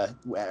vodka.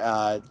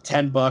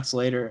 $10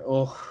 later.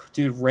 Oh,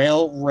 dude,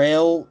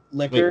 rail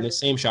liquor. Wait, in the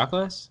same shot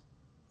glass?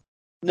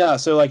 No,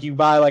 so like you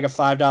buy like a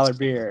 $5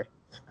 beer.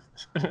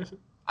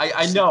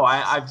 I know.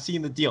 I've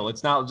seen the deal.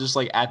 It's not just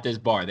like at this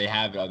bar. They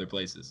have it other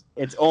places.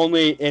 It's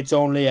only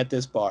at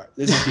this bar.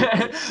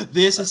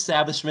 This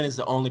establishment is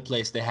the only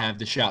place they have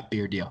the shop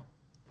beer deal.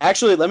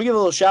 Actually, let me give a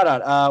little shout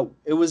out.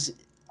 It was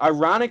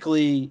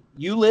ironically,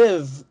 you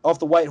live off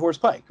the White Horse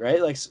Pike, right?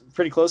 Like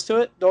pretty close to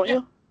it, don't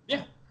you?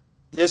 Yeah.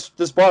 This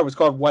bar was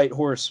called White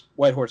Horse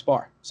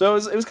Bar. So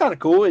it was kind of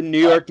cool in New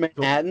York,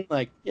 Manhattan. Cool.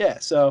 Like, yeah.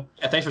 So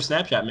yeah, thanks for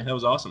Snapchat, man. That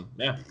was awesome.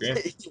 Yeah,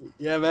 great.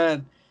 Yeah,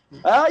 man.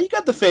 You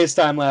got the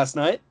FaceTime last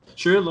night.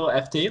 Sure, little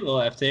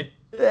FT.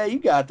 Yeah, you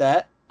got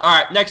that. All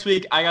right, next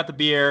week I got the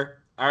beer.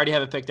 I already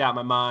have it picked out in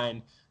my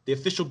mind. The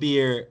official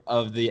beer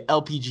of the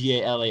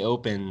LPGA LA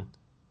Open.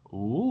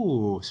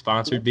 Ooh,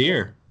 sponsored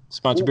beer.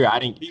 Beer.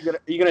 Are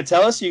you gonna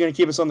tell us? Or are you gonna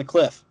keep us on the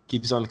cliff?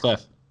 Keep us on the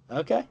cliff.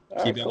 Okay.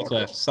 Keep it on the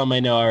cliff. Some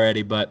may know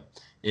already, but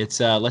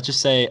it's let's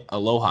just say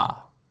Aloha.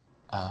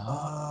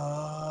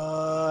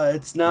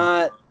 It's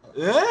not.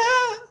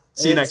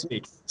 See you next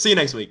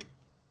week.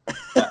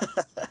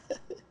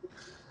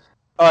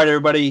 All right,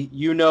 everybody.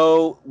 You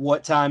know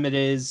what time it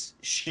is.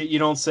 Shit you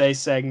don't say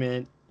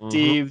segment.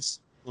 Deeves.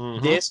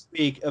 This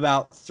week,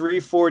 about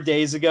 3-4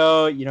 days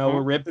ago,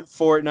 we're ripping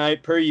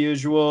Fortnite per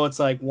usual. It's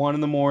like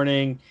 1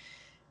 a.m.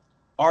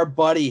 Our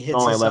buddy hits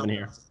us 11 up.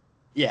 here.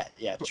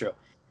 Yeah, true.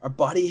 Our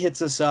buddy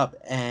hits us up,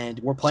 and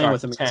we're playing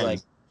with him. 10. He's like,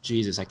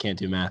 Jesus, I can't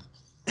do math.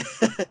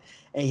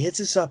 and he hits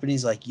us up, and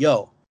he's like,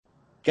 yo,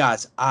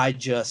 guys, I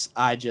just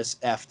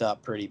effed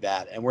up pretty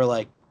bad. And we're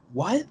like,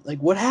 what? Like,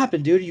 what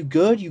happened, dude? You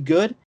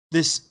good?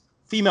 This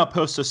female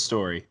posts a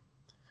story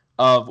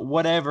of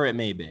whatever it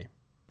may be.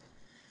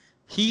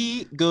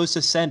 He goes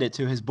to send it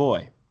to his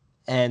boy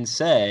and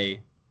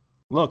say,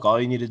 look,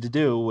 all you needed to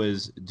do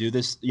was do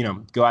this,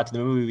 go out to the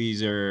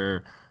movies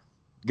or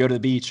go to the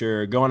beach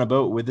or go on a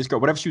boat with this girl,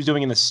 whatever she was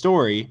doing in the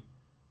story,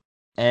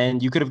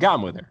 and you could have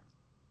gotten with her.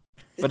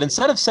 But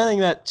instead of sending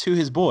that to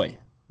his boy,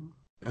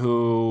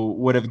 who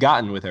would have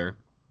gotten with her,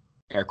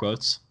 air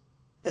quotes,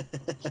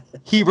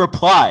 he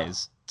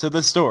replies to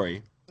the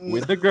story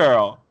with the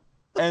girl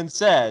and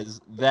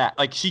says that,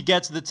 like, she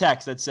gets the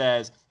text that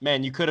says,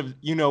 man, you could have,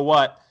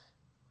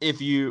 if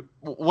you,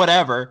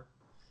 whatever.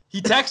 He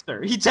texts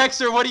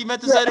her what he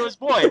meant to say to his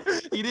boy.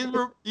 He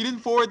didn't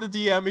forward the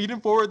DM. He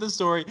didn't forward the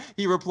story.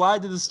 He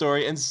replied to the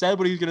story and said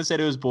what he was going to say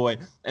to his boy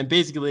and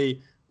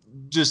basically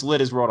just lit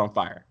his world on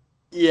fire.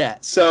 Yeah,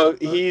 so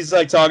he's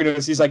like talking to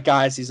us. He's like,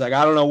 guys, I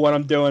don't know what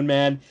I'm doing,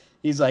 man.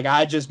 He's like,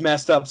 I just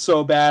messed up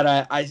so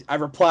bad. I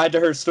replied to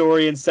her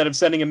story instead of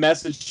sending a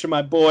message to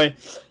my boy.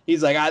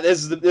 He's like,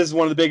 this is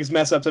one of the biggest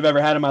mess ups I've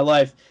ever had in my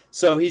life.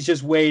 So he's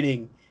just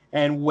waiting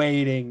and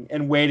waiting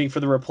and waiting for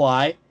the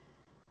reply.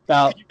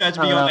 Could you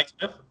imagine being on that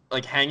cliff,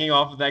 like hanging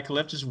off of that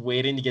cliff, just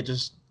waiting to get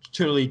just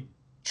totally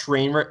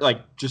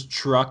just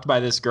trucked by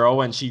this girl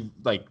when she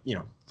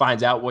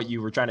finds out what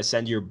you were trying to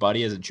send to your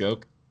buddy as a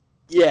joke?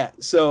 Yeah.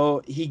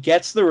 So he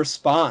gets the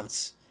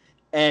response,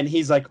 and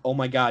he's like, "Oh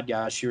my God,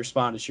 guys, she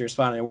responded."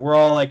 And we're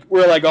all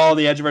on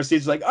the edge of our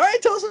seats, like, "All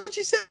right, tell us what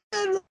she said."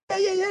 Yeah,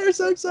 we're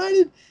so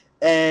excited.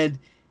 And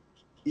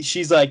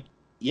she's like,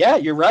 yeah,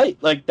 you're right.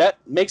 Like, that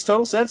makes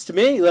total sense to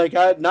me. Like,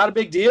 not a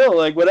big deal.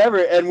 Like,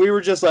 whatever. And we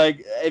were just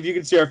like, if you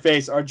could see our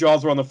face, our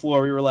jaws were on the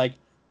floor. We were like,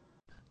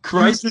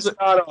 crisis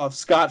got off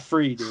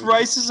scot-free, dude.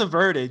 Crisis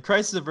averted.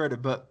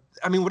 But,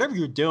 I mean, whatever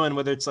you're doing,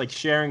 whether it's, like,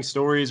 sharing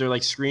stories or,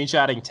 like,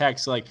 screenshotting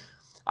text, like,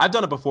 I've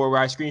done it before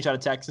where I screenshot a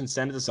text and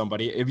send it to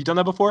somebody. Have you done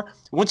that before?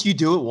 Once you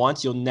do it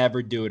once, you'll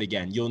never do it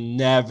again. You'll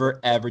never,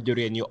 ever do it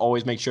again. You'll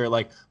always make sure,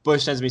 like,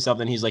 Bush sends me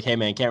something. He's like, hey,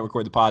 man, can't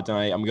record the pod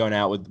tonight. I'm going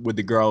out with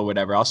the girl or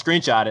whatever. I'll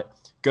screenshot it,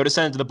 go to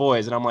send it to the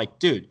boys, and I'm like,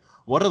 dude,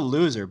 what a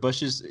loser.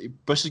 Bush is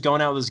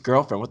going out with his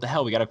girlfriend. What the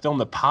hell? We got to film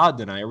the pod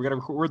tonight. We got to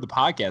record the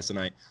podcast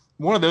tonight.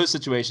 One of those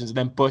situations, and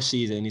then Bush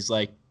sees it, and he's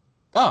like,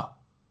 oh,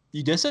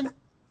 you dissing?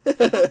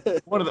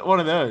 one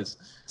of those.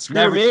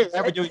 Never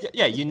do it.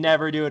 Yeah, you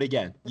never do it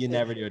again. You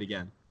never do it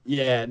again.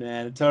 Yeah,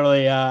 man,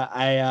 totally.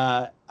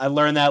 I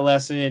learned that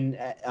lesson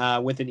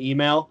with an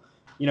email.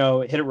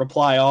 Hit a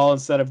reply all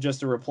instead of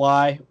just a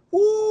reply.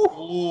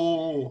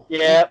 Ooh.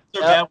 Yeah.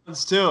 They're bad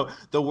ones too.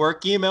 The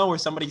work email where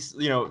somebody,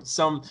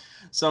 someone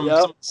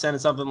sending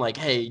something like,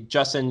 "Hey,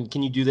 Justin,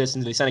 can you do this?"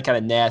 And they send it kind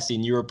of nasty,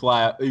 and you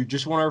reply, you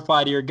just want to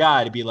reply to your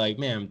guy to be like,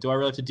 "Man, do I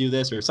really have to do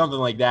this?" or something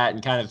like that,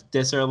 and kind of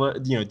diss him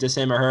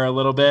or her a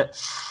little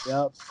bit.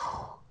 Yep.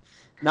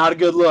 Not a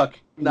good look.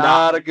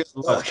 Not a good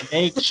look.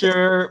 Make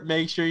sure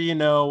you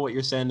know what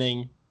you're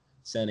sending.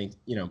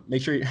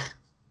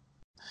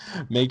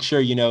 Make sure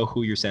you know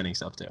who you're sending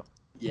stuff to.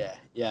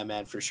 Yeah,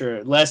 man, for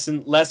sure.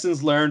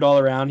 Lessons learned all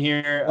around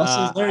here.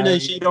 Lessons learned in the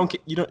shit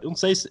you don't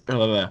say.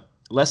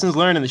 Lessons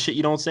learned in the shit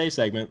you don't say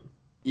segment.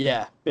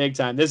 Yeah, big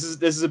time. This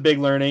is a big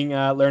learning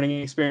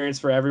experience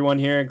for everyone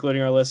here,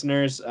 including our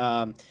listeners.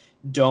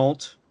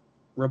 Don't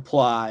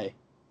reply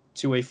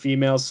to a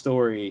female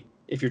story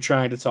if you're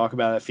trying to talk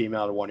about a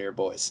female to one of your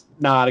boys.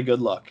 Not a good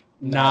look.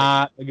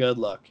 Not a good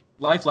look.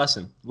 Life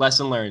lesson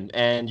learned,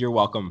 and you're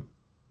welcome.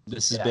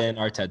 This has been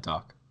our TED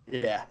Talk.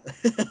 Yeah.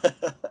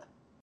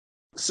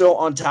 So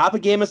on top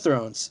of Game of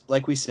Thrones,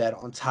 like we said,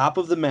 on top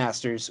of the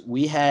Masters,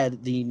 we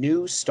had the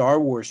new Star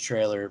Wars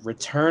trailer,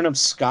 Return of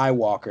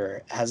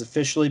Skywalker, has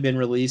officially been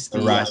released.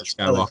 The Rise of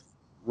Skywalker.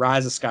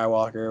 Rise of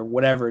Skywalker,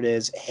 whatever it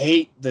is.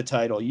 Hate the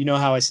title. You know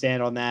how I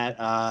stand on that.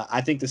 I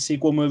think the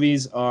sequel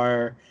movies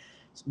are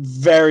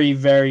very,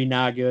 very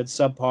not good,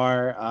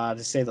 subpar,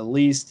 to say the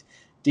least.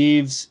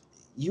 Deeves,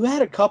 you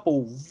had a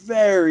couple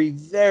very,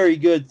 very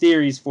good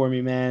theories for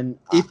me, man.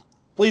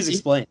 Please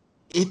explain.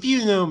 If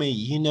you know me,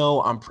 you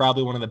know I'm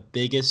probably one of the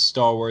biggest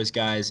Star Wars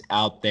guys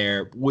out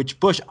there, which,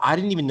 Bush, I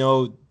didn't even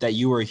know that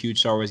you were a huge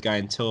Star Wars guy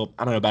until,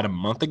 I don't know, about a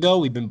month ago.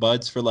 We've been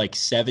buds for like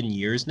 7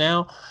 years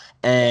now,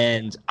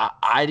 and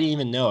I didn't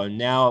even know. And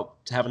now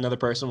to have another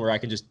person where I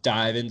can just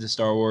dive into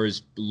Star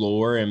Wars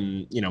lore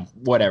and,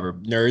 whatever,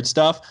 nerd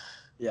stuff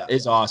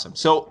is awesome.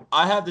 So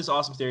I have this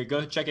awesome theory.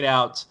 Go check it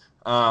out,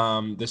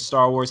 the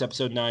Star Wars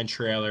Episode 9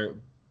 trailer.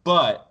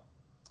 But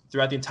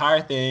throughout the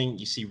entire thing,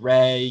 you see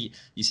Rey,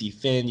 you see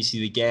Finn, you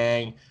see the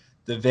gang.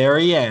 The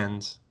very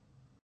end,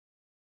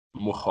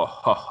 that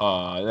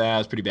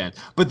was pretty bad.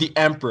 But the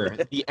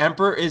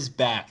Emperor is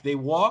back.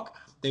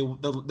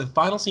 The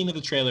final scene of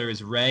the trailer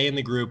is Rey and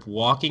the group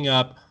walking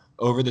up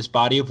over this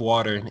body of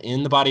water, and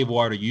in the body of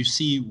water, you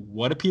see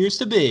what appears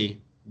to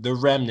be the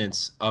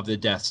remnants of the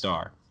Death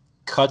Star.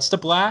 Cuts to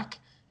black,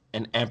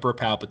 and Emperor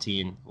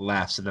Palpatine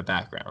laughs in the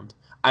background.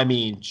 I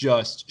mean,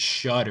 just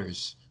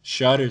shudders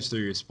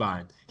through your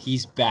spine.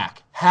 He's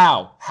back.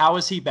 How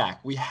is he back?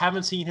 We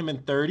haven't seen him in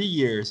 30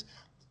 years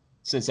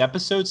since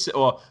episode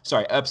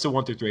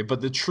 1 through 3.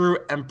 But the true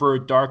Emperor,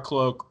 dark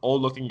cloak,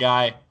 old looking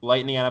guy,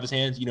 lightning out of his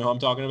hands, you know who I'm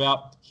talking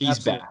about? He's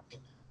back.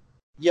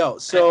 Yo,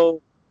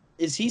 so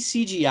is he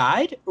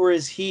CGI'd or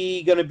is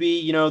he gonna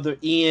be, the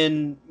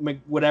Ian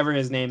whatever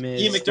his name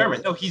is? Ian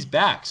McDermott. No, he's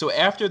back. So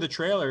after the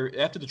trailer,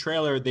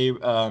 they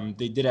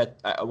did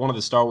at one of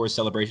the Star Wars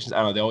celebrations. I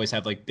don't know. They always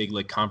have like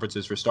big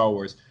conferences for Star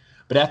Wars.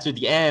 But after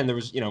the end, there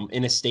was,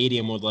 in a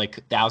stadium with like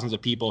thousands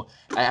of people.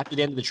 After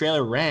the end of the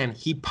trailer ran,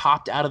 he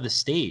popped out of the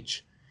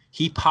stage.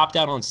 He popped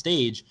out on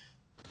stage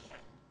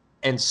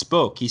and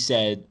spoke. He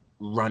said,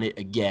 "Run it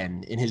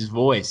again," in his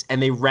voice.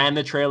 And they ran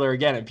the trailer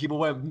again, and people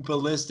went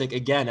ballistic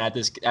again at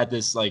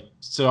this like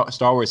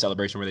Star Wars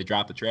celebration where they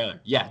dropped the trailer.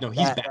 Yeah, no,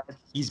 he's back.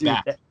 He's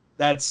back.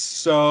 That's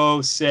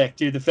so sick,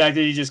 dude. The fact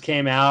that he just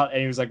came out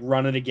and he was like,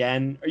 "Run it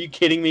again." Are you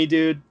kidding me,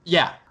 dude?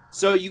 Yeah.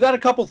 So you got a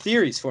couple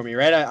theories for me,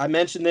 right? I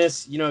mentioned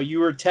this. You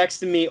were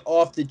texting me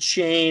off the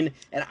chain,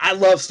 and I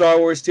love Star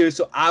Wars too,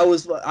 so I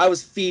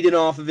was feeding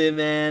off of it,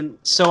 man.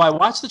 So I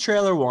watched the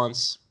trailer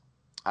once.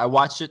 I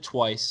watched it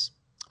twice.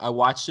 I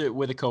watched it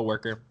with a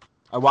coworker.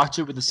 I watched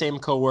it with the same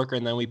coworker,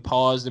 and then we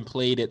paused and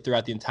played it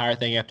throughout the entire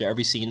thing after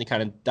every scene to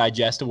kind of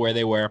digest where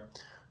they were.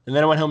 And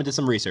then I went home and did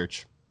some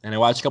research. And I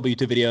watched a couple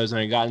YouTube videos, and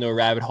I got into a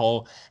rabbit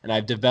hole. And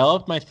I've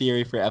developed my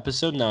theory for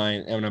Episode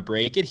 9. I'm going to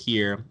break it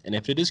here. And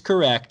if it is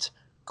correct,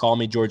 call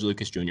me George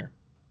Lucas Jr.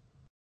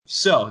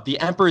 So the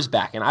Emperor is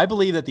back. And I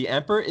believe that the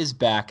Emperor is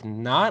back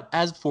not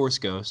as Force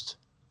Ghost,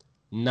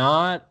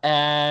 not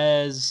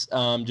as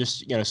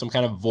just some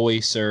kind of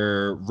voice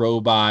or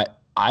robot.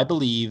 I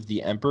believe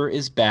the Emperor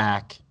is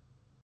back,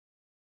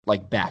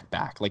 like back.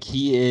 Like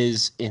he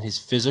is in his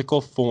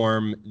physical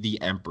form,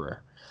 the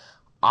Emperor.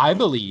 I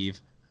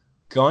believe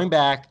going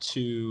back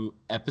to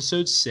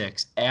Episode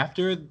 6,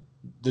 after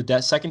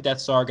the second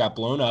Death Star got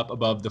blown up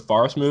above the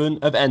forest moon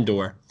of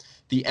Endor,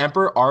 the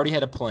Emperor already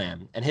had a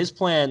plan. And his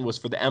plan was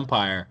for the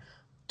Empire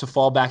to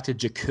fall back to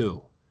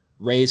Jakku,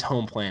 Rey's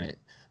home planet.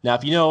 Now,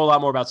 if you know a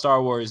lot more about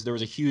Star Wars, there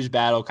was a huge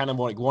battle, kind of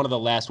like one of the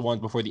last ones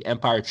before the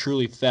Empire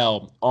truly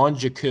fell on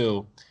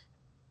Jakku.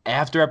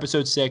 After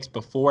Episode 6,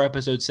 before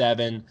Episode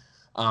 7,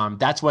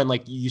 that's when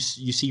like you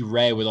see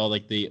Rey with all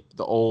like the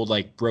old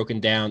like broken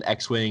down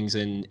X-wings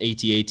and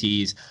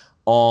AT-ATs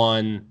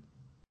on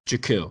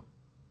Jakku.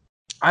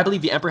 I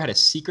believe the Emperor had a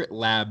secret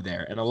lab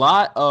there, and a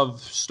lot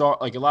of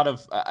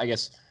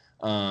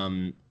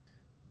the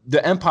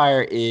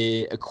Empire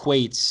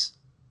equates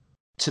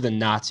to the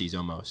Nazis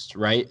almost,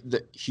 right?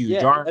 The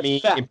huge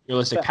army,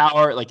 imperialistic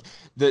power, like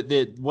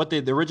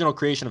the original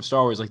creation of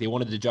Star Wars, like they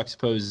wanted to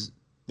juxtapose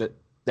the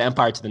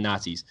Empire to the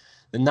Nazis.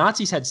 The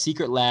Nazis had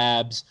secret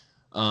labs,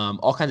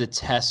 all kinds of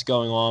tests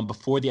going on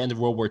before the end of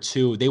World War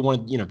II. They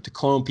wanted, to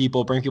clone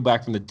people, bring people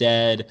back from the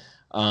dead,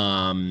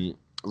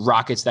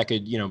 rockets that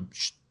could,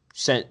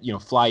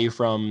 fly you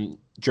from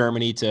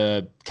Germany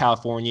to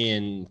California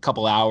in a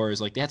couple hours.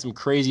 Like they had some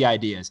crazy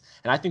ideas.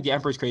 And I think the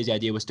Emperor's crazy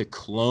idea was to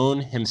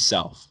clone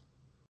himself.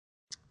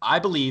 I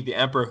believe the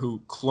Emperor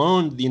who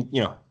cloned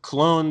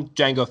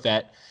Jango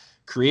Fett,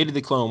 created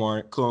the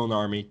clone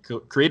army,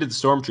 created the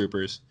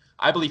stormtroopers.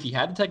 I believe he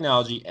had the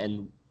technology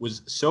and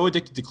was so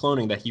addicted to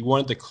cloning that he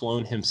wanted to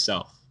clone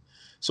himself.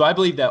 So I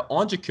believe that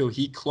on Jakku,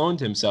 he cloned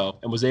himself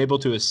and was able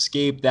to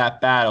escape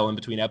that battle in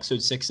between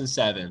Episode 6 and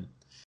 7.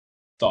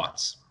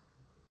 Thoughts?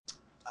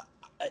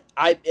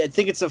 I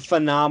think it's a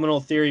phenomenal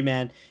theory,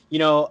 man.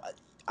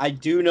 I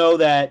do know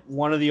that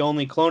one of the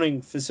only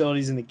cloning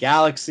facilities in the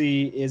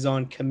galaxy is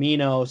on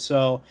Kamino.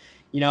 So,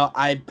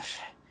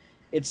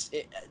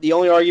 the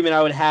only argument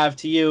I would have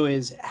to you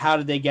is how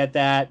did they get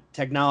that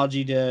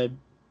technology to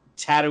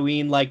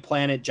Tatooine-like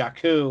planet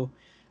Jakku?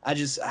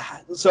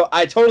 So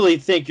I totally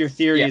think your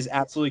theory is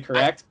absolutely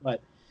correct,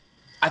 but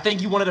I think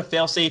he wanted a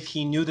failsafe.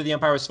 He knew that the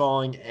Empire was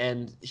falling,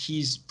 and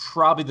he's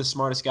probably the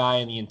smartest guy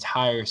in the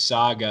entire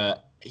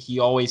saga. He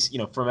always,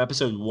 from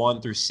Episode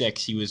 1 through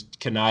 6, he was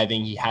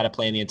conniving. He had a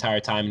plan the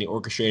entire time, and he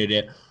orchestrated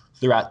it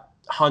throughout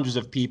hundreds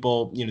of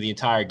people, the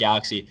entire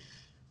galaxy.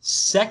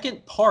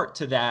 Second part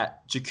to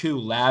that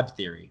Jakku lab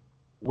theory,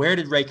 where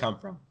did Rey come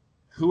from?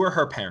 Who are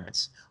her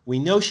parents? We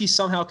know she's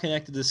somehow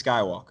connected to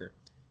Skywalker.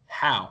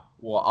 How?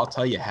 Well, I'll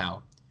tell you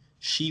how.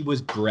 She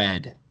was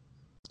bred.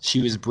 She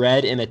was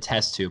bred in a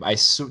test tube.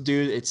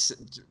 Dude,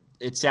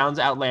 it sounds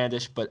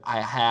outlandish, but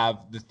I have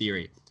the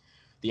theory.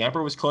 The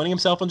Emperor was cloning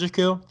himself on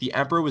Jakku. The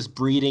Emperor was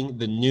breeding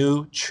the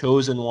new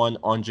chosen one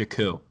on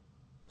Jakku.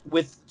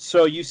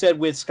 So you said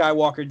with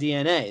Skywalker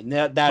DNA, and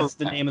that's Correct.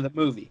 The name of the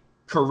movie.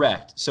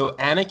 Correct. So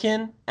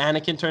Anakin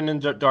turned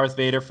into Darth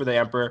Vader for the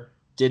Emperor.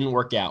 Didn't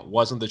work out.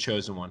 Wasn't the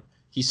chosen one.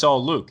 He saw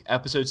Luke.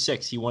 Episode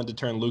 6, he wanted to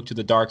turn Luke to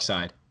the dark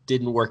side.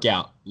 Didn't work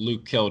out.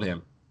 Luke killed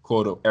him.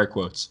 Quote, air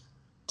quotes.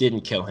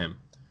 Didn't kill him.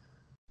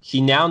 He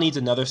now needs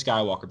another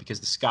Skywalker because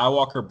the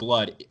Skywalker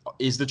blood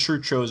is the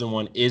true chosen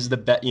one, is the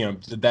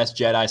best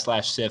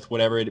Jedi / Sith,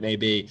 whatever it may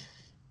be,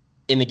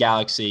 in the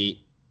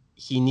galaxy.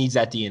 He needs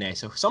that DNA.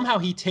 So somehow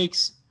he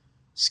takes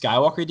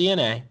Skywalker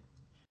DNA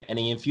and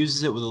he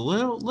infuses it with a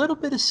little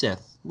bit of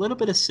Sith,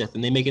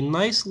 and they make a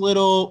nice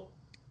little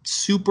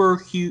super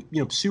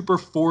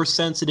Force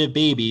sensitive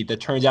baby that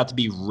turns out to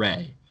be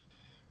Rey.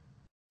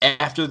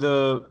 After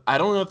I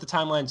don't know if the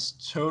timeline's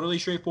totally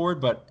straightforward,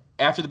 but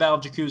after the Battle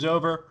of Jakku is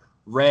over,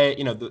 Rey,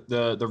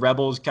 the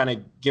rebels kind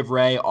of give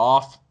Rey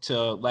off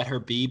to let her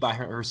be by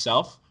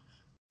herself,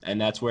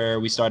 and that's where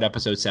we start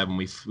Episode 7.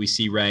 We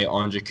see Rey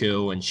on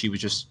Jakku, and she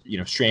was just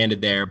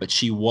stranded there, but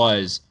she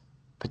was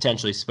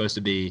potentially supposed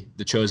to be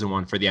the chosen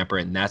one for the Emperor,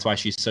 and that's why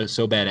she's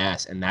so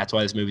badass, and that's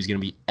why this movie's gonna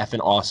be effing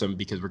awesome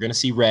because we're gonna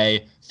see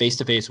Rey face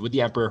to face with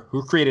the Emperor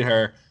who created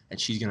her, and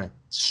she's gonna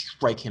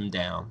strike him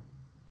down.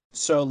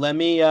 So let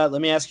me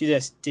ask you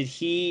this: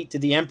 Did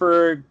the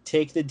Emperor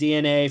take the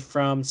DNA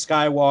from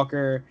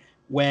Skywalker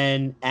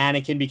when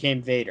Anakin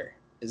became Vader?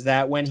 Is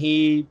that when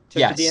he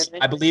took the DNA?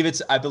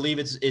 I believe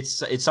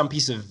it's some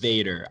piece of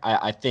Vader.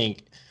 I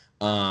think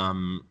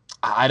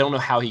I don't know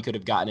how he could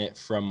have gotten it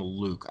from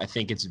Luke. I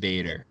think it's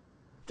Vader.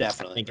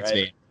 Definitely, I think it's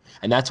Vader.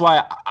 And that's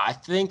why I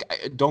think,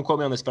 don't quote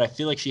me on this, but I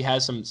feel like she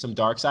has some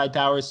dark side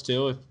powers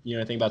too. If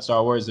think about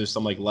Star Wars, there's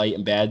some like light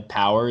and bad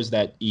powers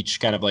that each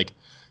kind of like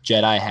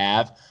Jedi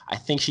have. I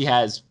think she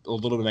has a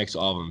little bit of mix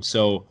of all of them.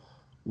 So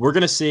we're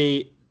gonna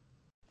see.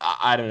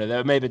 I don't know.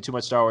 That may have been too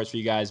much Star Wars for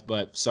you guys,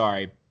 but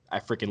sorry, I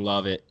freaking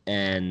love it,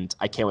 and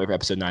I can't wait for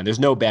Episode 9. There's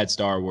no bad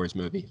Star Wars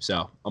movie,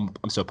 so I'm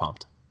so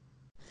pumped.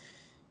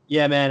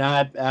 Yeah, man,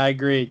 I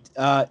agree.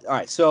 All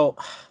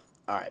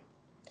right.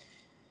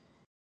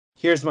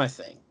 Here's my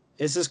thing.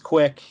 This is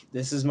quick.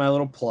 This is my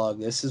little plug.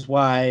 This is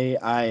why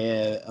I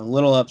am a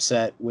little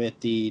upset with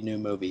the new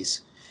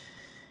movies.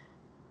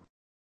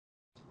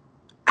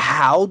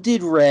 How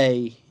did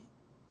Rey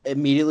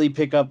immediately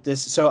pick up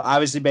this? So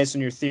obviously, based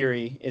on your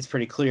theory, it's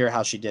pretty clear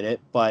how she did it,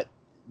 but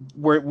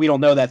we don't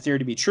know that theory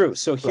to be true.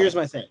 So here's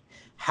my thing.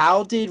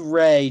 How did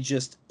Rey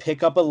just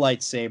pick up a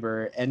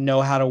lightsaber and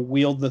know how to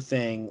wield the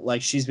thing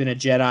like she's been a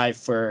Jedi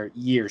for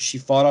years? She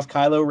fought off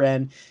Kylo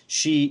Ren.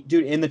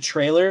 Dude, in the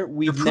trailer,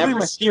 You're proving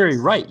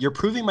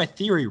my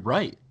theory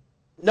right.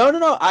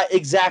 No.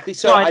 Exactly.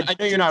 So No, I know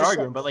you're dude, not just-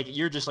 arguing, but like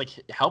you're just like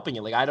helping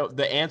it. Like I don't.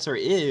 The answer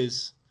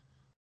is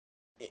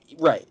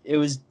Right. It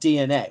was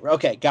DNA.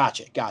 Okay,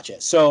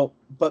 gotcha. So,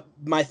 but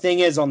my thing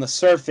is, on the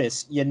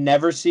surface, you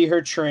never see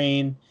her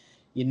train.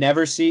 You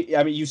never see.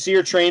 I mean, you see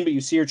her train, but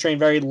you see her train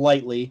very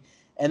lightly.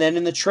 And then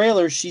in the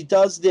trailer, she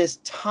does this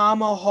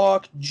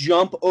tomahawk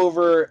jump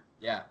over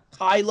yeah.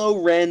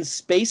 Kylo Ren's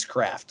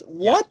spacecraft.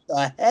 What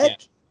the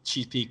heck?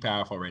 She's peak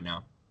powerful right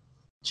now.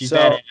 She's So-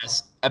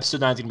 badass.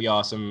 Episode 9's gonna be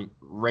awesome.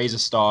 Rey's a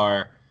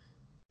star.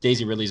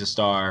 Daisy Ridley's a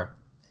star,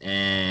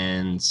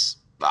 and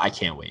I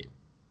can't wait.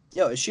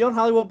 Yo, is she on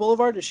Hollywood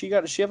Boulevard? Does she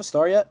have a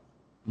star yet?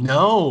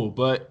 No,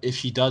 but if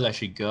she does, I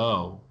should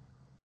go.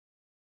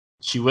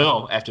 She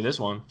will after this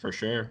one for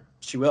sure.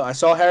 She will. I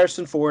saw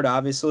Harrison Ford,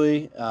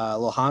 obviously.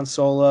 Little Han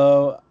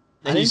Solo.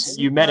 And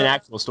you met an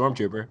actual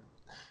stormtrooper.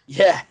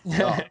 Yeah.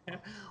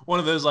 One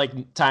of those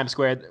like Times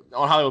Square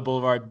on Hollywood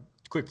Boulevard.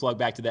 Quick plug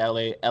back to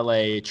the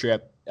LA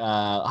trip.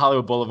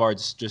 Hollywood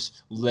Boulevard's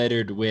just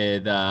littered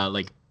with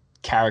like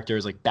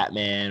characters like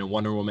Batman and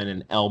Wonder Woman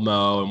and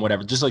Elmo and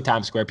whatever, just like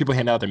Times Square. People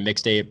hand out their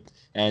mixtape,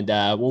 and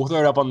we'll throw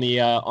it up on the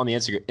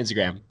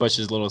Instagram.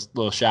 Bush's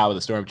little shot with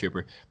a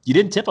stormtrooper. You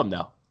didn't tip him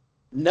though.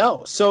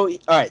 No. So, all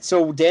right.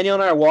 So Daniel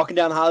and I are walking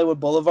down Hollywood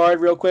Boulevard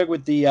real quick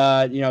with the,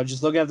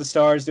 just looking at the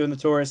stars, doing the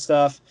tourist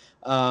stuff.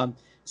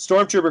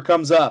 Stormtrooper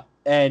comes up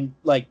and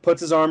like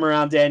puts his arm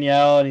around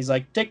Danielle, and he's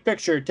like, take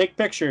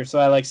picture. So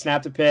I like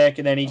snapped a pic,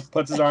 and then he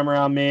puts his arm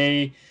around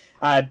me.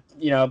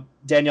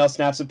 Danielle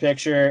snaps a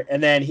picture,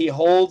 and then he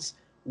holds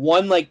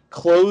one like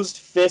closed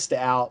fist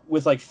out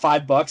with like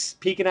 $5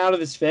 peeking out of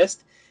his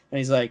fist, and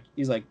he's like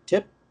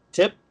tip,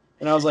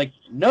 and I was like,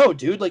 no,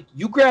 dude, like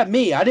you grabbed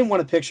me, I didn't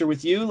want a picture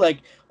with you, like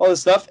all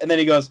this stuff, and then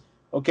he goes,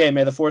 okay,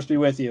 may the force be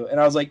with you, and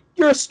I was like,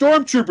 you're a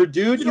stormtrooper,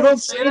 dude, you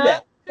don't say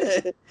that.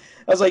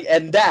 I was like,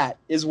 and that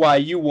is why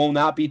you will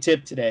not be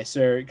tipped today,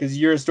 sir, because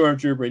you're a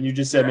stormtrooper and you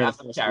just said may the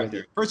force be with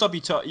you. First off,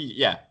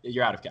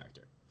 you're out of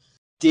character.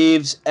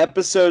 Deeves,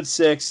 episode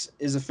 6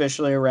 is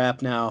officially a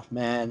wrap now,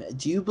 man.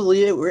 Do you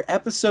believe it? We're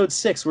episode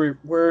 6.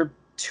 We're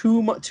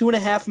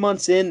 2.5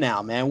 months in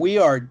now, man. We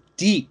are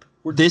deep.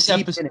 We're This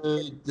deep in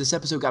it.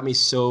 episode got me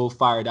so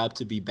fired up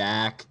to be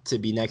back, to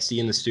be next to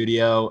you in the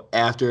studio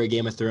after a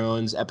Game of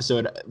Thrones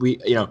episode.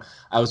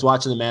 I was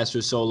watching the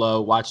Masters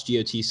solo, watched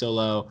GOT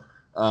solo.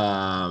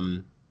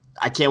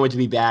 I can't wait to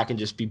be back and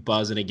just be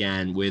buzzing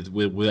again with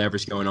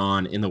whatever's going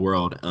on in the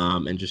world,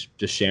 and just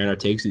sharing our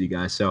takes with you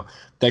guys. So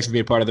thanks for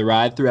being part of the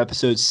ride through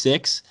episode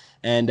 6.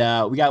 And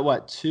we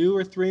got 2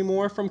 or 3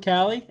 more from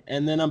Cali,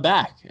 and then I'm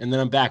back. And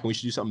we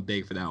should do something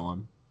big for that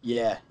one.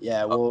 Yeah.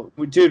 Well,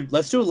 dude,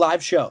 let's do a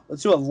live show.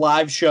 Let's do a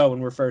live show when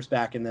we're first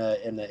back in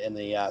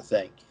the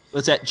thing.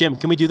 Jim,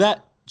 can we do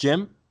that?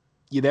 Jim,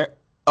 you there?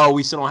 Oh,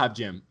 we still don't have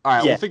Jim. All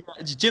right, Yeah. We'll figure.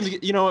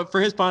 Jim,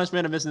 for his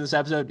punishment of missing this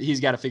episode,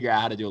 he's got to figure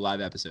out how to do a live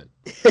episode.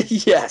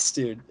 Yes,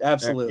 dude,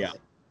 absolutely.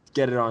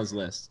 Get it on his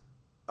list.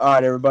 All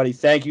right, everybody,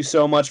 thank you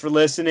so much for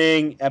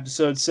listening.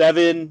 Episode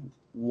 7,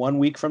 1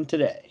 week from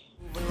today.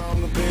 Moving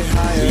on the